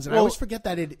couple times, and I always forget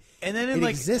that it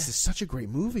exists. It's such a great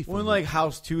movie. Well, in like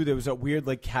House 2, there was a weird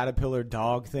like caterpillar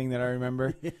dog thing that I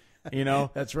remember. You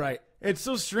know, that's right. It's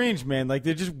so strange, man. Like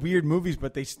they're just weird movies,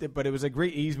 but it was a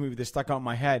great 80s movie that stuck out in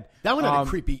my head. That one had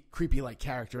a creepy like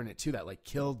character in it too that like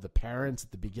killed the parents at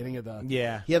the beginning of the.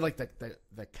 Yeah, he had like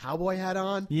the cowboy hat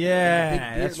on.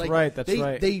 Yeah, that's like, right. That's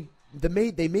right. They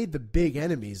made the big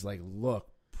enemies like look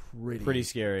pretty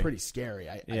scary. Pretty scary.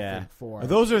 I think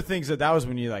those are things that was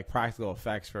when you like practical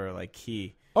effects for like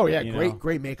key. Oh yeah,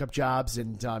 great makeup jobs,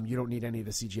 and you don't need any of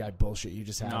the CGI bullshit. You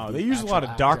just have they use a lot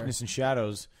of darkness and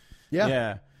shadows.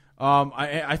 Yeah.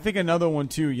 I think another one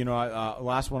too. You know,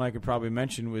 last one I could probably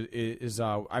mention is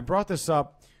I brought this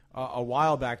up a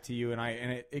while back to you,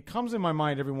 and it comes in my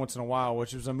mind every once in a while,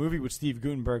 which was a movie with Steve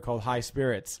Guttenberg called High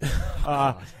Spirits,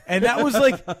 and that was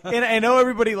like, and I know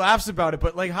everybody laughs about it,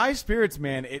 but like High Spirits,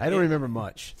 man, I don't remember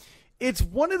much. It's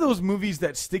one of those movies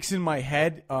that sticks in my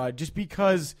head, just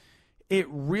because it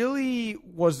really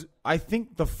was, I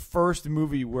think, the first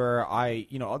movie where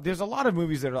there's a lot of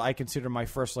movies that I consider my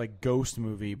first like ghost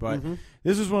movie, but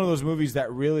this was one of those movies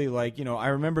that really like, I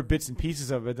remember bits and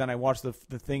pieces of it. Then I watched the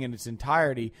thing in its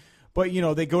entirety. But,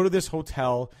 they go to this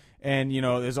hotel and,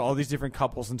 there's all these different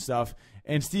couples and stuff,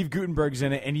 and Steve Guttenberg's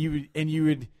in it.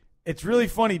 And it's really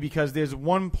funny because there's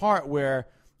one part where,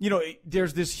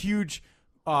 there's this huge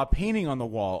painting on the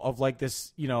wall of like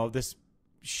this, this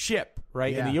ship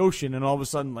in the ocean, and all of a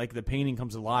sudden like the painting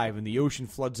comes alive and the ocean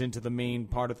floods into the main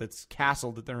part of this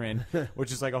castle that they're in,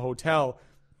 which is like a hotel,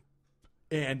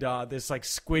 and this like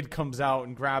squid comes out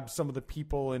and grabs some of the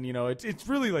people, and it's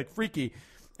really like freaky.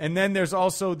 And then there's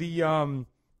also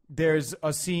there's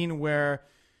a scene where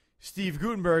Steve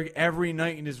Guttenberg every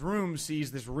night in his room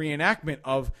sees this reenactment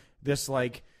of this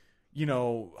like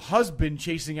husband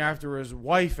chasing after his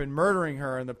wife and murdering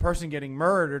her, and the person getting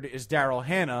murdered is Daryl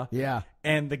Hannah. Yeah.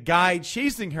 And the guy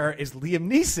chasing her is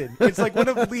Liam Neeson. It's like one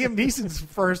of Liam Neeson's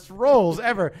first roles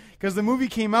ever, because the movie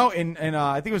came out in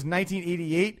I think it was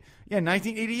 1988. Yeah,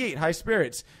 1988, High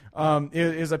Spirits. It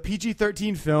is a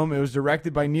PG-13 film. It was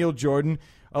directed by Neil Jordan.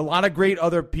 A lot of great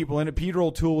other people in it. Peter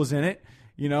O'Toole was in it.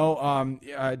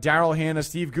 Daryl Hannah,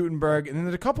 Steve Guttenberg, and then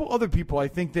there's a couple other people. I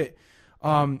think that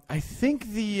so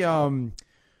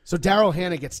Daryl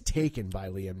Hannah gets taken by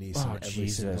Liam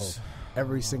Neeson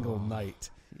every single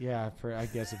night. Yeah, I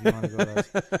guess if you want to go there.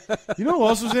 You know who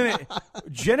else was in it?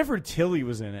 Jennifer Tilly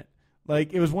was in it.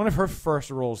 Like, it was one of her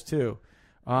first roles too.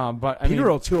 But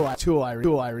Peter O'Toole, I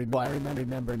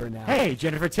remember now. Hey,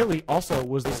 Jennifer Tilly also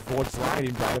was this voice line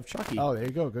in Bride of Chucky. Oh, there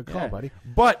you go. Good call, buddy.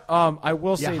 But I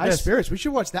will say High this. Spirits. We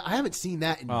should watch that. I haven't seen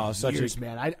that in years,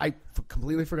 man. I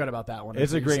completely forgot about that one.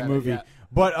 It's a great movie.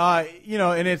 But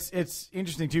and it's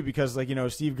interesting too, because like,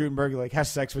 Steve Guttenberg like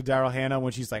has sex with Daryl Hannah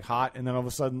when she's like hot, and then all of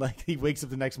a sudden like he wakes up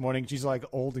the next morning, she's like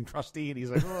old and crusty, and he's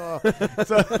like, oh.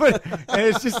 And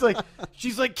it's just like,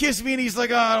 she's like, kiss me, and he's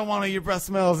like, oh, I don't want to. Your breath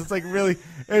smells.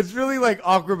 It's really like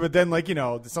awkward. But then like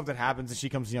something happens and she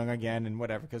comes young again and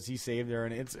whatever, because he saved her,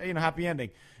 and it's happy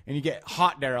ending. And you get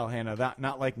hot Daryl Hannah,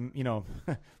 not like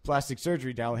plastic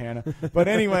surgery Daryl Hannah. But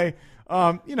anyway,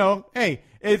 hey,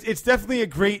 it's definitely a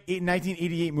great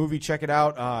 1988 movie. Check it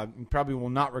out. You probably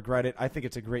will not regret it. I think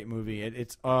it's a great movie.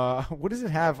 It's what does it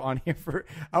have on here for?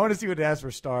 I want to see what it has for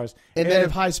stars. And then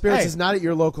if High Spirits is not at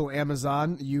your local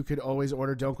Amazon, you could always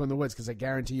order Don't Go in the Woods, because I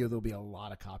guarantee you there'll be a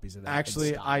lot of copies of that.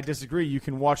 Actually, I disagree. You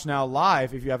can watch now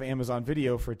live if you have Amazon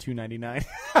Video for $2.99,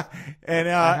 and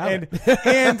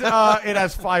it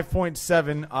has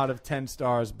 5.7 out of 10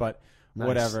 stars. But nice.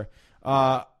 Whatever.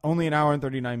 Only an hour and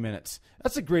 39 minutes.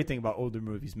 That's a great thing about older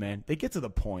movies, man. They get to the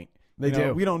point. They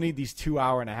do. We don't need these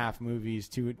 2.5-hour movies,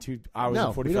 2 hours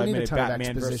and 45-minute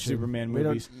Batman versus Superman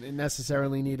movies. We don't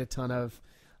necessarily need a ton of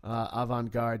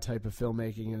avant-garde type of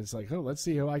filmmaking, and it's like, oh, let's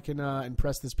see how I can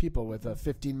impress this people with a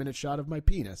 15-minute shot of my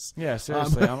penis. Yeah,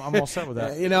 seriously, I'm all set with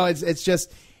that. It's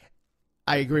just,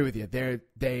 I agree with you. They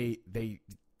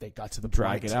got to the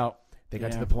drag it out. They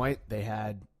got to the point. They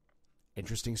had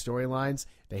interesting storylines.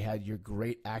 They had your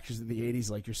great actors of the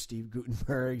 80s, like your Steve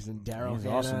Guttenbergs and Daryl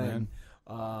Hannah. Awesome,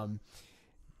 man.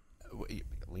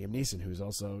 Liam Neeson, who's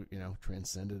also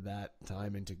transcended that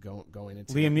time into going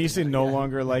into Liam Neeson no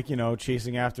longer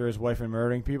chasing after his wife and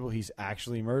murdering people. He's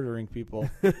actually murdering people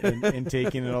and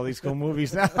taking in all these cool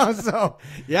movies now. So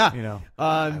yeah,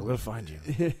 I will find you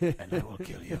and I will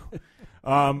kill you.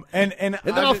 And then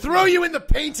I'll throw you in the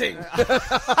painting.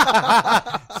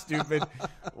 Stupid.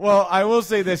 Well, I will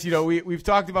say this. We've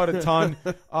talked about it a ton,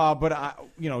 but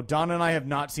Don and I have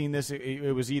not seen this.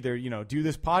 It was either do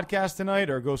this podcast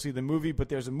tonight or go see the movie. But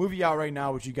there's a movie out right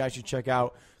now which you guys should check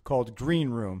out called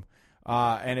Green Room,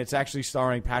 and it's actually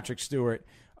starring Patrick Stewart.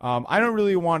 I don't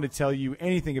really want to tell you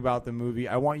anything about the movie.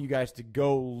 I want you guys to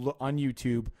go on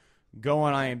YouTube. Go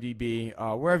on IMDb,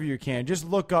 wherever you can. Just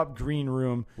look up Green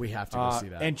Room. We have to go see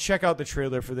that. And check out the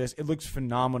trailer for this. It looks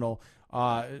phenomenal.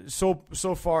 So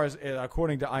far, as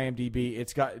according to IMDb,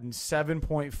 it's gotten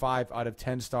 7.5 out of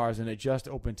 10 stars, and it just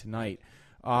opened tonight.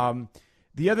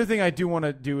 The other thing I do want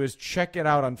to do is check it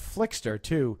out on Flickster,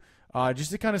 too,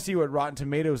 just to kind of see what Rotten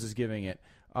Tomatoes is giving it.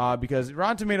 Because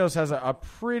Rotten Tomatoes has a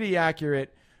pretty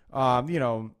accurate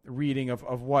reading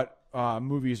of what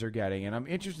movies are getting, and I'm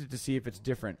interested to see if it's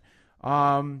different.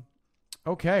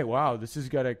 Okay, wow, this has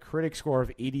got a critic score of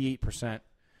 88%,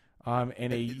 and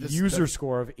a user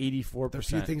score of 84%. The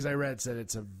few things I read said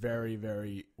it's a very,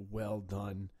 very well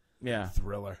done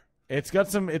thriller. It's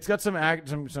got some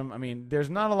I mean,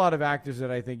 there's not a lot of actors that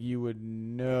I think you would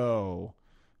know.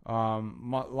 A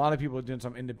lot of people are doing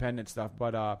some independent stuff,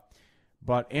 but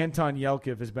Anton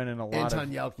Yelchin has been in a lot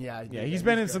he's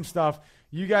been in some stuff.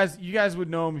 You guys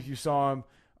would know him if you saw him.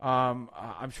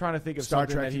 I'm trying to think of Star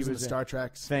something Trek. that he was in. Star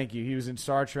Trek. Thank you. He was in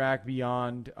Star Trek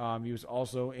Beyond. He was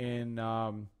also in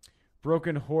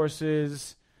Broken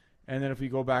Horses, and then if we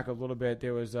go back a little bit,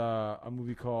 there was a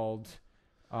movie called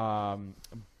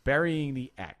Burying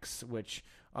the X, which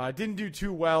didn't do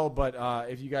too well, but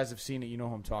if you guys have seen it, you know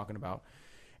who I'm talking about.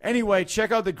 Anyway,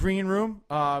 check out the Green Room.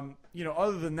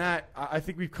 Other than that, I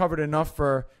think we've covered enough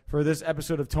for this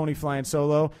episode of Tony Flyin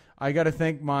Solo. I got to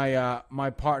thank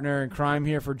my partner in crime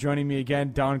here for joining me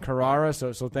again, Don Carrara.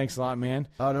 So thanks a lot, man.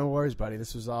 Oh, no worries, buddy.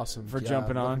 This was awesome. For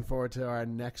jumping on. Looking forward to our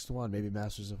next one, maybe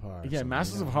Masters of Horror. Yeah,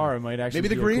 Masters of Horror might actually maybe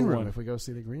the be Green a cool Room one. if we go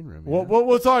see the Green Room.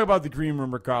 We'll talk about the Green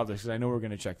Room regardless, because I know we're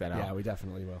going to check that out. Yeah, we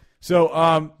definitely will.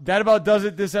 So that about does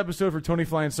it this episode for Tony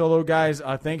Flyin Solo, guys.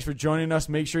 Thanks for joining us.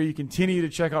 Make sure you continue to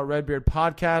check out Redbeard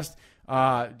Podcast.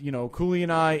 Cooley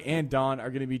and I and Don are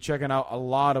going to be checking out a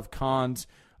lot of cons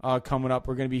coming up.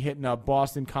 We're going to be hitting up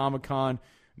Boston Comic-Con,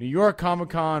 New York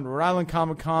Comic-Con, Rhode Island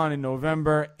Comic-Con in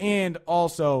November, and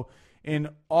also in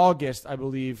August, I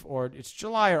believe, or it's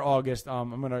July or August.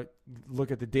 I'm going to look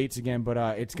at the dates again, but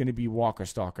it's going to be Walker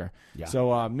Stalker. Yeah.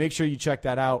 So make sure you check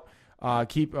that out.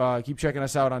 Keep checking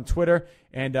us out on Twitter,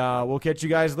 and we'll catch you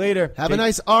guys later. Have a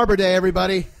nice Arbor Day,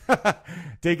 everybody.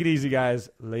 Take it easy, guys.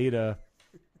 Later.